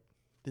 bro. Like,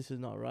 this is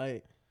not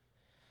right.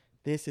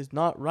 This is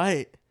not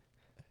right.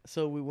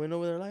 So we went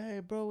over there like, hey,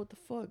 bro, what the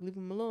fuck? Leave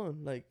him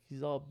alone. Like,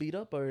 he's all beat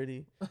up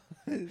already.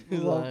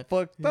 He's all like,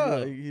 fucked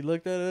up. Like, he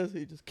looked at us.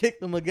 He just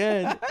kicked him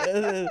again.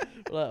 And then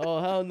we're like, oh,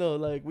 hell no.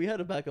 Like, we had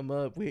to back him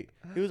up. He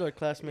was our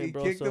classmate, We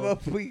bro. kicked him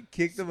up. We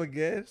kicked him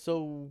again.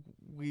 So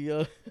we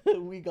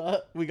we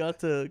got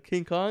to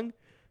King Kong,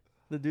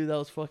 the dude that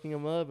was fucking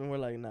him up, and we're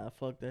like, nah,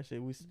 fuck that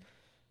shit.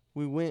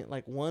 We went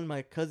like one of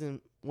my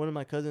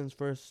cousins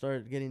first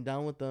started getting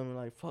down with them, and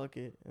like fuck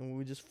it, and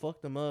we just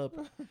fucked them up.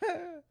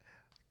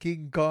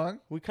 King Kong.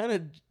 We kind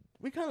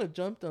of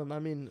jumped them. I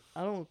mean,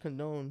 I don't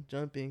condone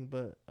jumping,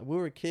 but we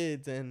were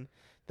kids, and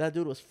that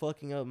dude was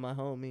fucking up my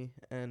homie,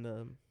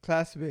 and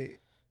Classmate.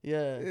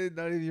 yeah,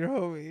 Not even your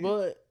homie.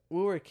 but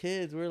we were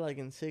kids. We were like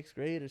in 6th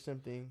grade or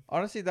something.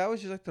 Honestly, that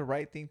was just like the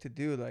right thing to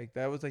do. Like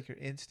that was like your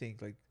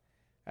instinct. Like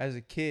as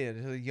a kid,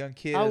 as a young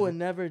kid. I as would a-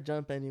 never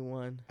jump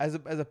anyone. As a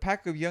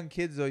pack of young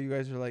kids, though, you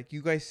guys are like,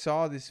 you guys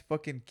saw this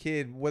fucking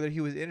kid, whether he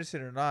was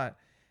innocent or not,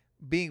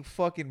 being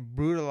fucking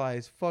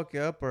brutalized, fuck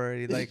up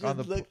already, like on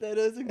the. Looked at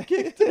us and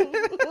kicked him.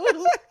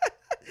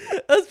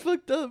 That's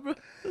fucked up, bro.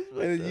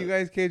 And then you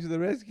guys came to the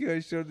rescue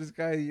and showed this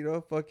guy,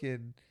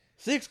 fucking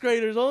 6th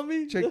graders on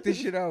me. check this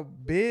shit out,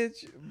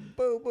 bitch.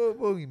 Boom, boom,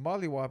 boom. He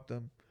mollywopped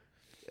them.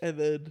 And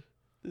then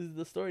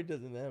the story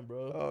doesn't end,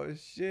 bro. Oh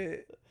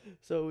shit.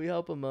 So we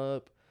help him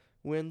up.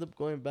 We end up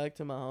going back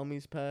to my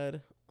homie's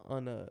pad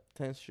on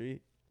 10th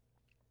Street,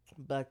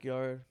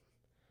 backyard.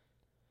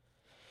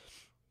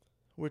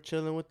 We're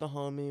chilling with the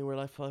homie. We're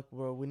like, fuck,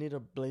 bro, we need to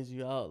blaze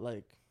you out.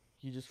 Like,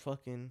 you just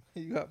fucking...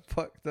 You got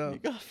fucked up. You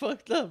got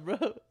fucked up, bro.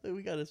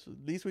 We got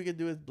least we could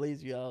do is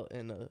blaze you out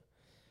and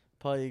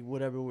probably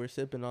whatever we're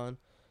sipping on.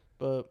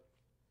 But,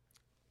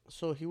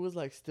 so he was,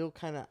 like, still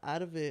kind of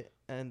out of it.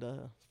 And,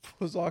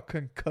 was all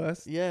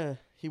concussed. yeah,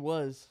 he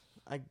was.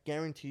 I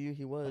guarantee you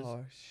he was.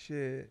 Oh,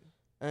 shit.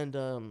 And,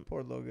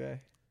 Poor little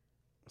guy.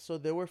 so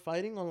they were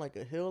fighting on, like,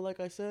 a hill, like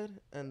I said.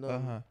 And,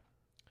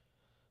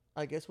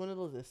 I guess one of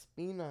those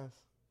espinas.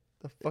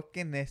 The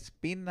fucking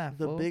espina,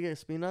 The fool. big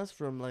espinas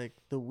from, like,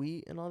 the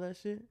wheat and all that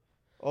shit.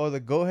 Oh, the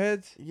goat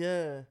heads?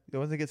 Yeah. The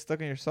ones that get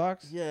stuck in your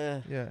socks?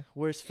 Yeah. Yeah.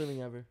 Worst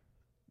feeling ever.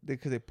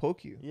 Because they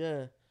poke you.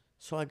 Yeah.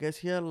 So I guess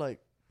he had, like,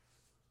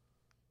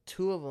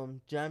 2 of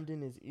them jammed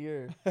in his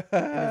ear. In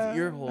his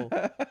ear hole.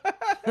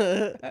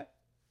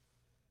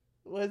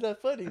 Why is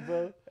that funny,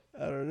 bro?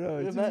 I don't know.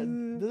 It's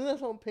Doesn't that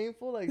sound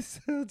painful? Like, it's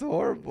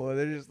horrible.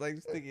 They're just like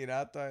sticking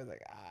out there.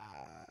 Like,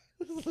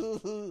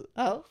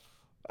 how?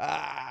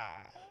 ah.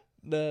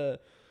 Nah.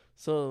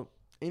 So,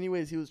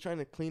 anyways, he was trying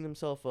to clean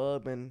himself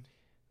up, and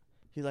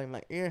he's like,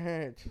 my ear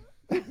hurts.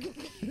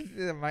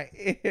 My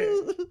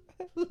ear.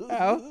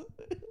 Ow.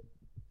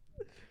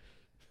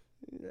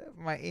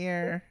 My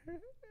ear.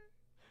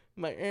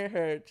 My ear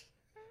hurts.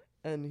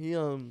 And he,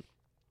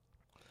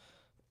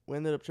 we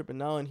ended up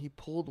tripping out, and he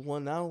pulled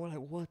one out. We're like,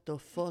 what the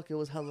fuck? It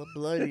was hella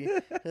bloody.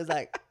 It was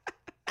like,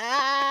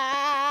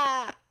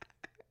 ah!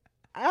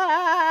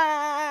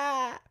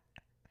 Ah!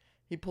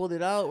 He pulled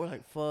it out. We're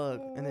like,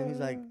 fuck. And then he's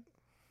like,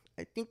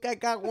 I think I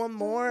got one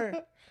more.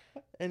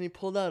 And he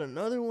pulled out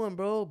another one,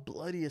 bro.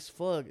 Bloody as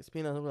fuck. It's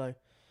peanut. We're like,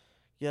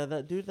 yeah,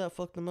 that dude that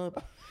fucked him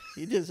up,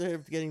 he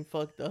deserved getting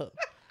fucked up.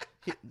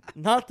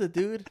 Not the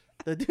dude.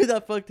 The dude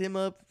that fucked him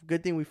up.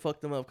 Good thing we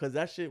fucked him up, because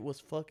that shit was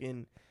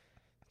fucking...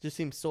 just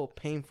seems so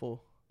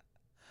painful.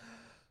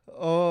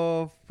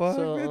 Oh, fuck.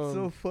 So, That's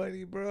so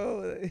funny,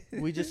 bro.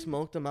 We just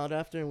smoked him out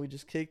after, and we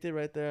just kicked it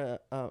right there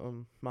at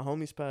my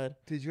homie's pad.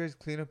 Did you guys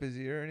clean up his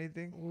ear or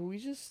anything? We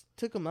just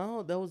took him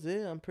out. That was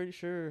it. I'm pretty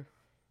sure.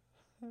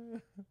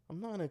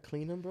 I'm not gonna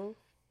clean him, bro.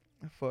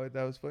 Fuck,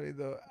 that was funny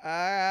though.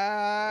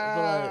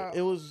 But like,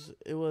 it was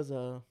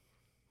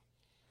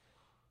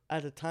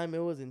at the time it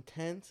was an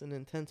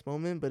intense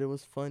moment, but it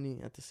was funny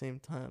at the same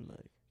time.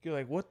 Like, you're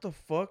like, what the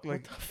fuck?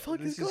 Like, what the fuck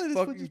this is is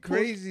fucking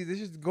crazy.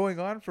 This is going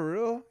on for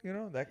real. You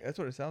know, that's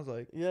what it sounds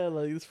like. Yeah,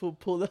 like this fool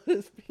pulled out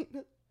his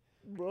peanut,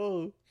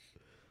 bro.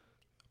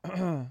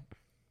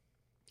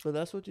 So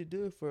that's what you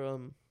do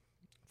for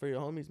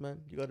your homies,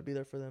 man. You got to be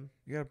there for them.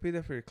 You gotta be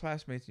there for your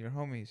classmates and your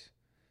homies.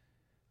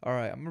 All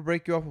right, I'm gonna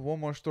break you off with one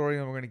more story,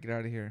 and we're gonna get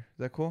out of here. Is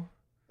that cool?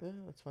 Yeah,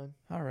 that's fine.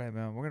 All right,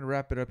 man. We're gonna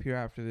wrap it up here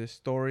after this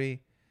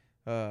story.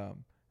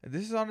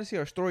 This is honestly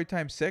our story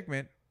time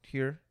segment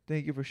here.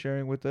 Thank you for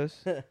sharing with us.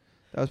 That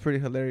was pretty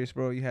hilarious,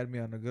 bro. You had me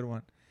on a good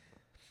one.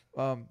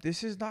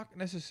 This is not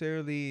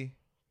necessarily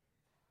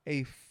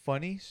a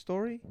funny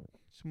story.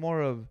 It's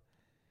more of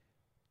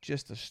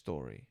just a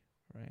story,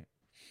 right?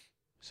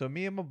 So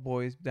me and my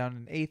boys down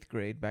in 8th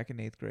grade, back in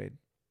 8th grade.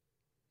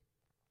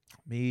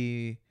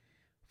 Me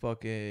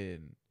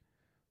fucking...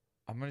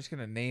 I'm just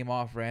going to name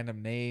off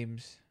random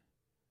names.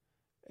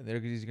 And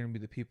these are going to be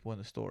the people in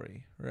the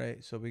story,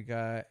 right? So we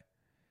got...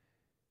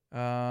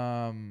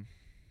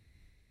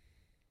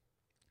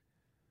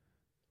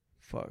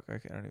 Fuck, I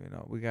don't even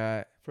know. We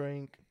got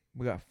Frank.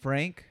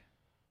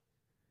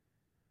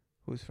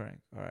 Who's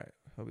Frank? All right,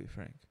 he'll be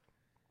Frank.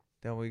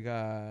 Then we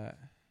got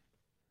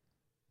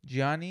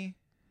Johnny.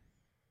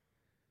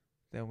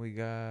 Then we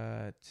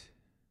got...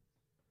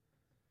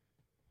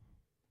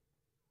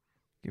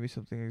 Give me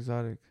something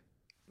exotic.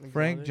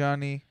 Frank,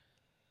 Johnny.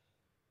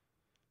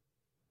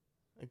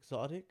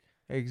 Exotic?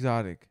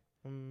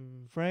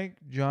 Frank,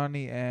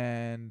 Johnny,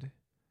 and...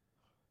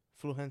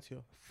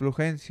 Fulgencio.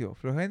 Fulgencio.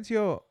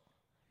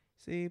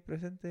 Sí,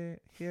 presente.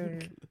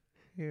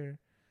 Here.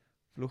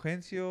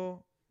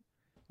 Fulgencio.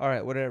 All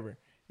right, whatever.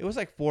 It was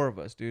like 4 of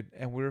us, dude.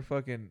 And we were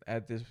fucking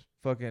at this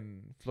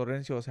fucking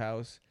Florencio's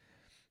house.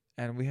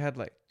 And we had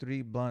like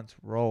 3 blunts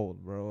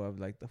rolled, bro, of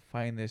like the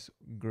finest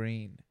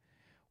green.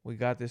 We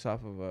got this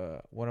off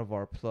of one of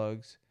our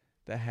plugs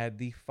that had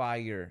the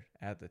fire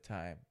at the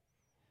time.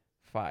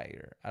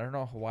 Fire. I don't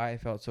know why I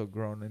felt so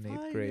grown in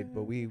 8th grade,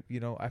 but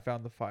I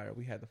found the fire.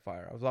 We had the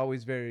fire. I was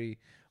always very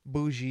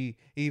bougie,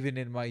 even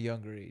in my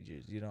younger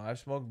ages. You know, I've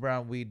smoked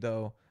brown weed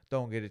though.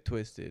 Don't get it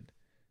twisted.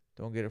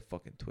 Don't get it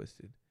fucking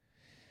twisted.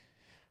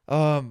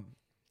 So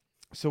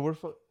we're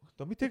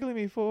don't be tickling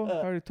me, fool. I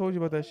already told you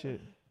about that shit.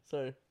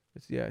 Sorry.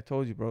 I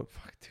told you, bro.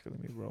 Fuck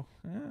tickling me, bro.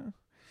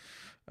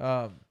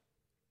 Yeah.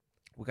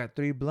 We got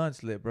 3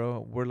 blunts lit,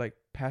 bro. We're like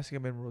passing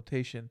them in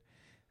rotation.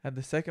 and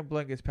the second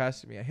blunt gets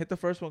passed to me. I hit the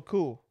first one,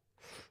 cool,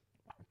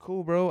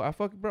 bro.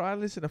 I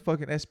listen to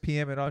fucking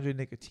SPM and Andre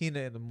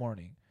Nicotina in the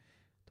morning.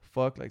 The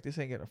fuck, like this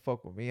ain't gonna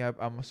fuck with me.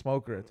 I'm a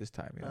smoker at this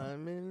time, you know.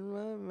 I'm in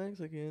my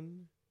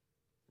Mexican.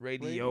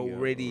 Radio.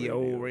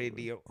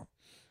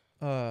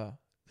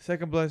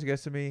 Second blunt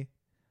gets to me.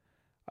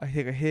 I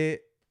take a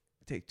hit,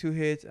 take 2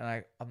 hits, and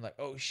I'm like,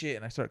 oh shit,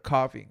 and I start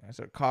coughing.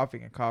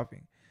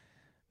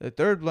 The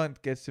third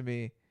blunt gets to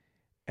me,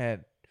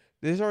 and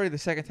this is already the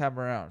second time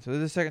around. So this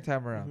is the second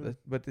time around. Mm-hmm.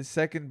 But this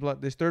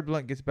third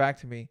blunt gets back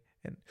to me,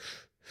 and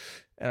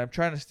I'm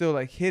trying to still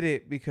like hit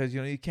it because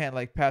you can't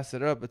like pass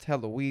it up. It's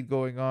hella weed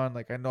going on.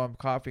 Like I know I'm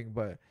coughing,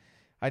 but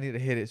I need to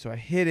hit it. So I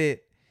hit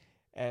it,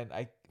 and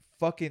I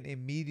fucking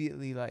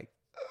immediately like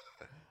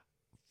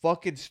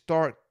fucking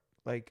start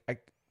like I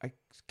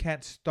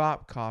can't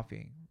stop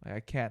coughing. Like I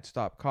can't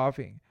stop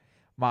coughing.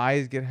 My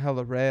eyes get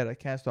hella red. I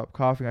can't stop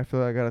coughing. I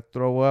feel like I gotta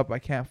throw up. I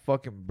can't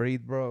fucking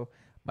breathe, bro.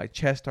 My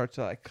chest starts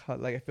to like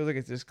I feel like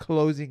it's just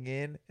closing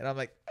in, and I'm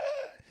like,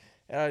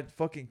 and I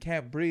fucking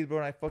can't breathe, bro.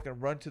 And I fucking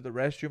run to the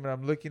restroom, and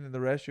I'm looking in the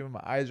restroom, and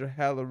my eyes are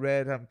hella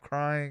red. I'm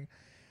crying,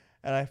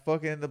 and I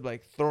fucking end up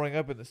like throwing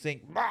up in the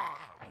sink.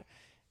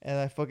 And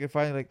I fucking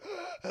finally like,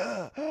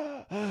 and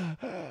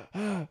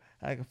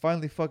I can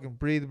finally fucking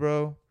breathe,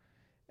 bro.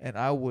 And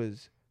I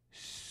was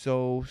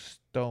so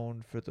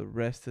stoned for the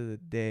rest of the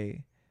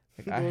day.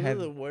 Like I Those had are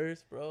the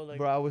worst, bro. Like,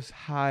 bro, I was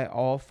high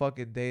all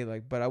fucking day.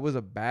 Like, but I was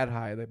a bad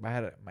high. Like my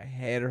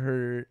head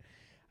hurt.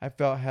 I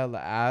felt hella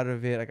out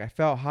of it. Like I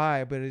felt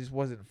high, but it just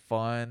wasn't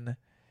fun.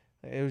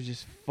 It was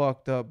just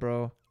fucked up,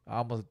 bro. I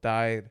almost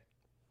died.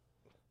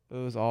 It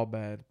was all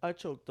bad. I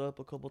choked up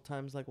a couple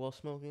times, like while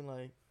smoking.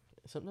 Like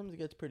sometimes it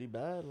gets pretty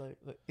bad. Like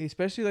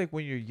especially like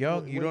when you're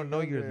young, When you don't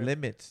know you're your younger.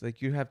 limits.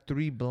 Like you have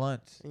 3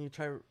 blunts. and you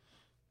try.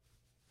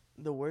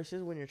 The worst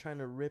is when you're trying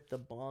to rip the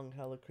bong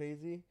hella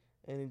crazy,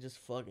 and it just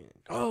fucking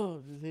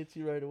just hits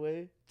you right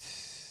away.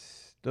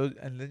 Those,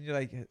 and then you're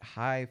like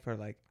high for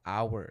like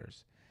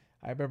hours.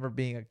 I remember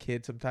being a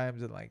kid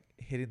sometimes and like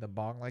hitting the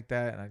bong like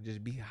that, and I'd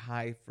just be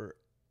high for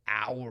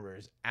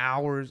hours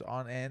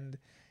on end,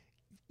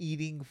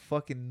 eating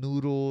fucking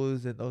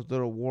noodles and those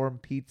little warm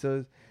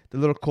pizzas, the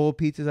little cold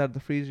pizzas out of the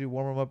freezer. You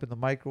warm them up in the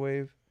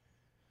microwave.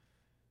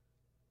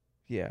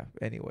 Yeah.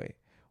 Anyway,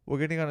 we're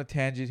getting on a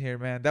tangent here,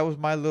 man. That was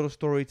my little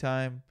story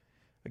time.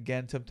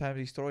 Again, sometimes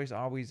these stories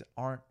always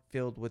aren't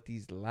filled with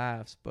these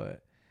laughs,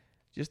 but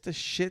just the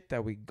shit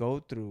that we go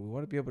through. We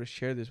want to be able to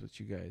share this with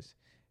you guys.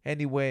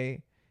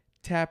 Anyway,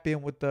 tap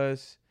in with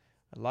us.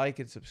 Like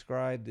and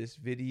subscribe this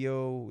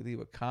video. Leave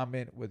a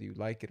comment whether you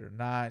like it or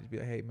not. Just be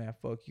like, hey, man,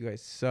 fuck, you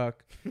guys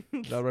suck.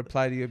 They'll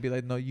reply to you and be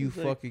like, no, you It's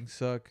like- fucking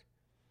suck.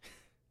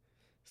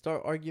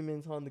 Start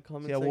arguments on the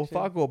comment Yeah, section. well, if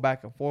I go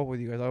back and forth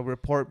with you guys, I'll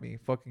report me.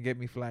 Fucking get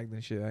me flagged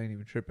and shit. I ain't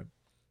even tripping.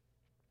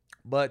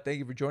 But thank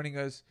you for joining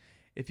us.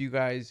 If you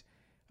guys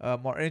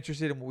are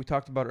interested in what we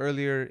talked about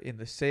earlier in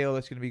the sale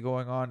that's going to be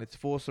going on, it's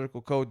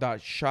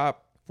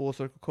fullcirclecode.shop.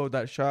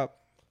 Fullcirclecode.shop.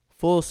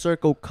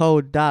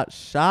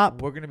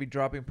 Fullcirclecode.shop. We're going to be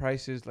dropping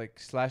prices, like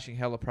slashing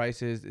hella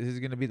prices. This is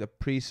going to be the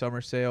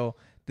pre-summer sale.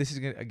 This is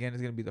going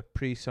to be the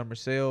pre-summer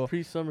sale.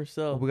 Pre-summer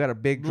sale. We got a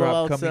big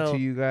Blowout drop coming sale. to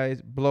you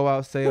guys.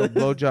 Blowout sale,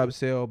 blow job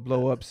sale,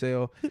 blow up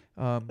sale.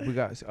 We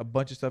got a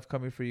bunch of stuff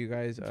coming for you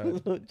guys.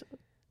 The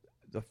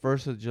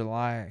 1st of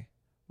July,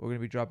 we're going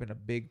to be dropping a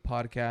big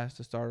podcast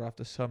to start off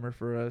the summer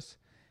for us.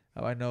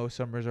 I know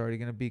summer's already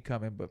going to be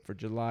coming, but for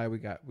July, we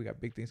got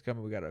big things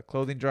coming. We got a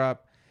clothing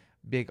drop,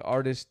 big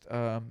artist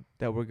that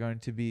we're going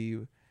to be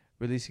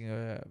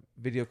releasing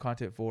video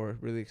content for.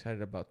 Really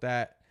excited about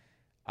that.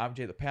 I'm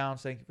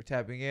Jthapoundz. Thank you for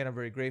tapping in. I'm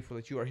very grateful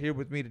that you are here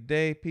with me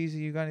today. Peezy,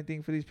 you got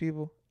anything for these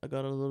people? I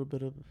got a little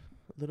bit.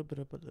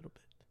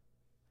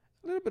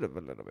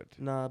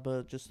 Nah,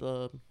 but just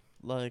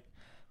like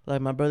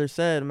my brother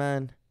said,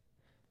 man,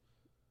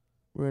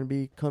 we're gonna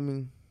be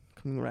coming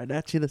right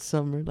at you this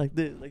summer, like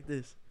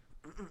this.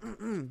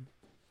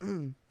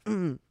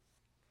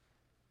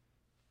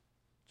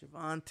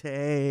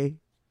 Javante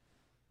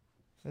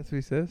That's what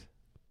he says.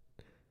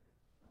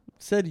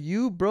 said,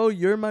 "You, bro,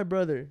 you're my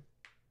brother."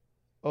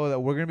 Oh,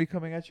 that we're going to be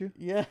coming at you?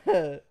 Yeah.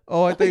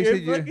 Oh, I thought you You're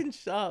said you... fucking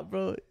shot,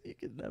 bro. You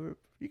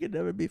can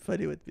never be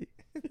funny with me.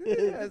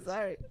 Yeah,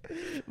 sorry.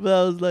 But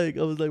I was like,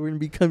 we're gonna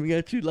be coming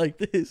at you like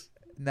this.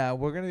 Nah,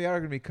 we are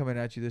gonna be coming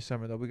at you this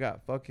summer though. We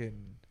got fucking.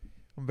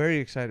 I'm very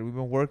excited. We've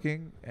been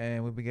working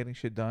and we've been getting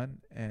shit done.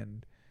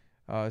 And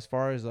as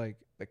far as like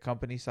the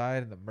company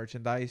side and the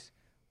merchandise,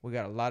 we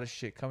got a lot of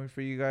shit coming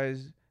for you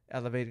guys.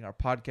 Elevating our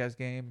podcast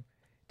game,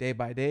 day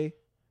by day.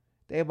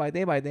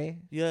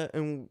 Yeah,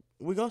 and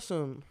we got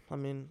some. I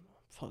mean,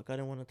 fuck, I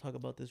didn't want to talk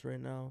about this right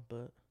now,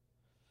 but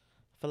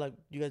I feel like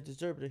you guys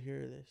deserve to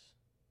hear this.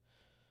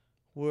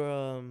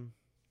 We're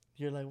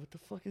you're like, what the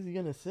fuck is he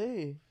gonna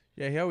say?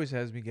 Yeah, he always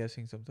has me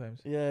guessing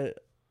sometimes. Yeah,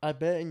 I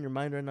bet in your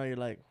mind right now you're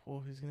like,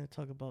 oh, he's gonna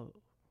talk about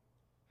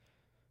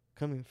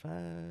coming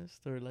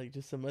fast or like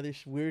just some other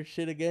weird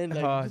shit again.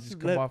 Like, just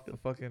come off the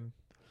fucking.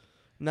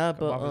 Nah,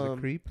 Come off but as a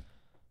creep.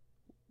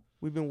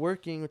 we've been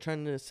working. We're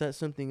trying to set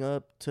something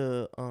up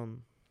to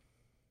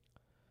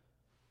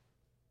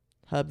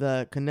have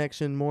that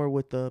connection more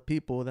with the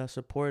people that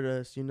support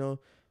us. You know,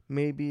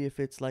 maybe if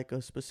it's like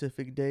a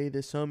specific day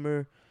this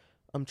summer,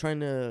 I'm trying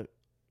to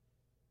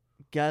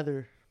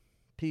gather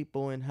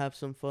people and have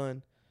some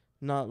fun.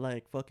 Not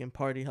like fucking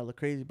party hella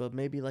crazy, but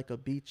maybe like a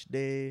beach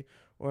day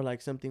or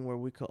like something where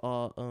we could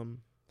all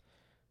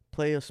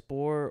play a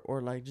sport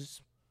or like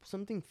just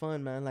something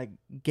fun, man. Like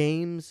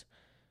games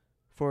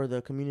for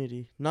the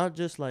community, not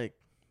just like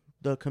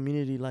the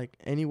community like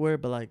anywhere,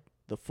 but like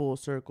the full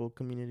circle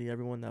community,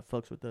 everyone that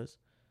fucks with us.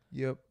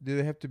 Yep. Do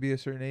they have to be a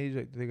certain age?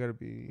 Like, do they gotta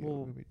be,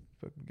 Well,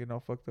 fucking getting all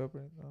fucked up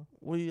right now?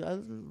 as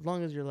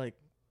long as you're like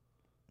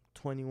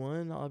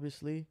 21,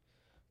 obviously.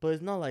 But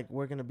it's not like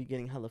we're gonna be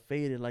getting hella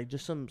faded. Like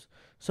just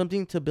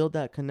something to build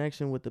that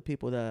connection with the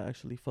people that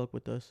actually fuck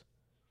with us.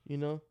 You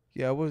know?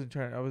 Yeah, I wasn't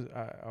trying.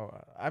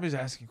 I'm just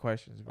asking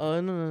questions. Oh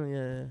no,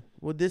 yeah.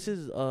 Well, this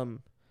is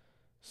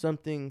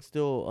something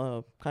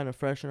still kind of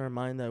fresh in our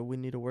mind that we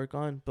need to work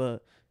on.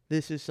 But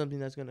this is something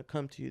that's gonna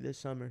come to you this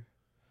summer,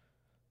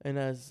 and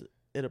as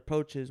it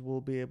approaches, we'll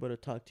be able to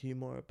talk to you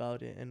more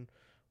about it and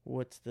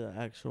what's the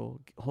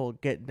actual whole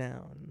get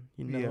down.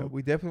 You know? Yeah,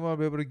 we definitely want to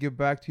be able to give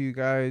back to you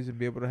guys and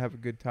be able to have a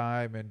good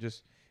time and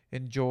just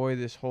enjoy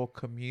this whole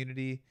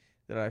community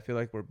that I feel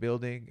like we're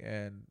building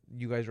and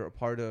you guys are a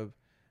part of.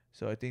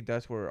 So I think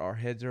that's where our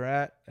heads are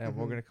at, and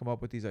we're gonna come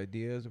up with these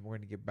ideas and we're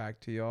gonna get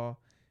back to y'all,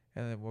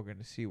 and then we're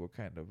gonna see what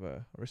kind of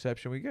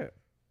reception we get.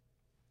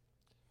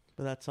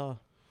 But that's all.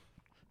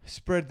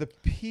 Spread the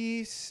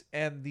peace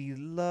and the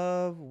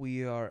love.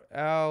 We are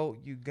out,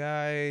 you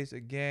guys.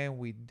 Again,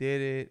 we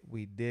did it.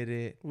 We did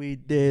it. We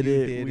did You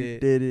it. did We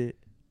it. did it.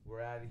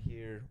 We're out of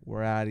here.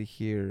 We're out of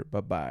here. Bye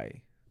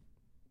bye.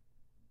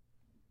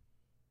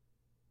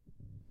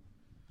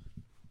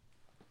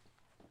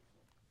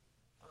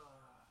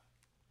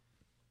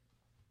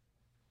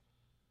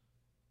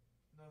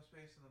 No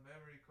space in the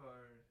memory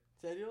card.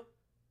 Serio?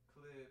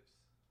 Clips.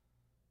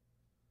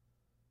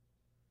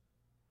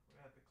 We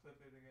have to clip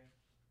it again.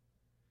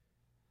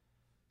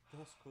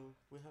 That's cool.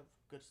 We have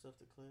good stuff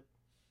to clip.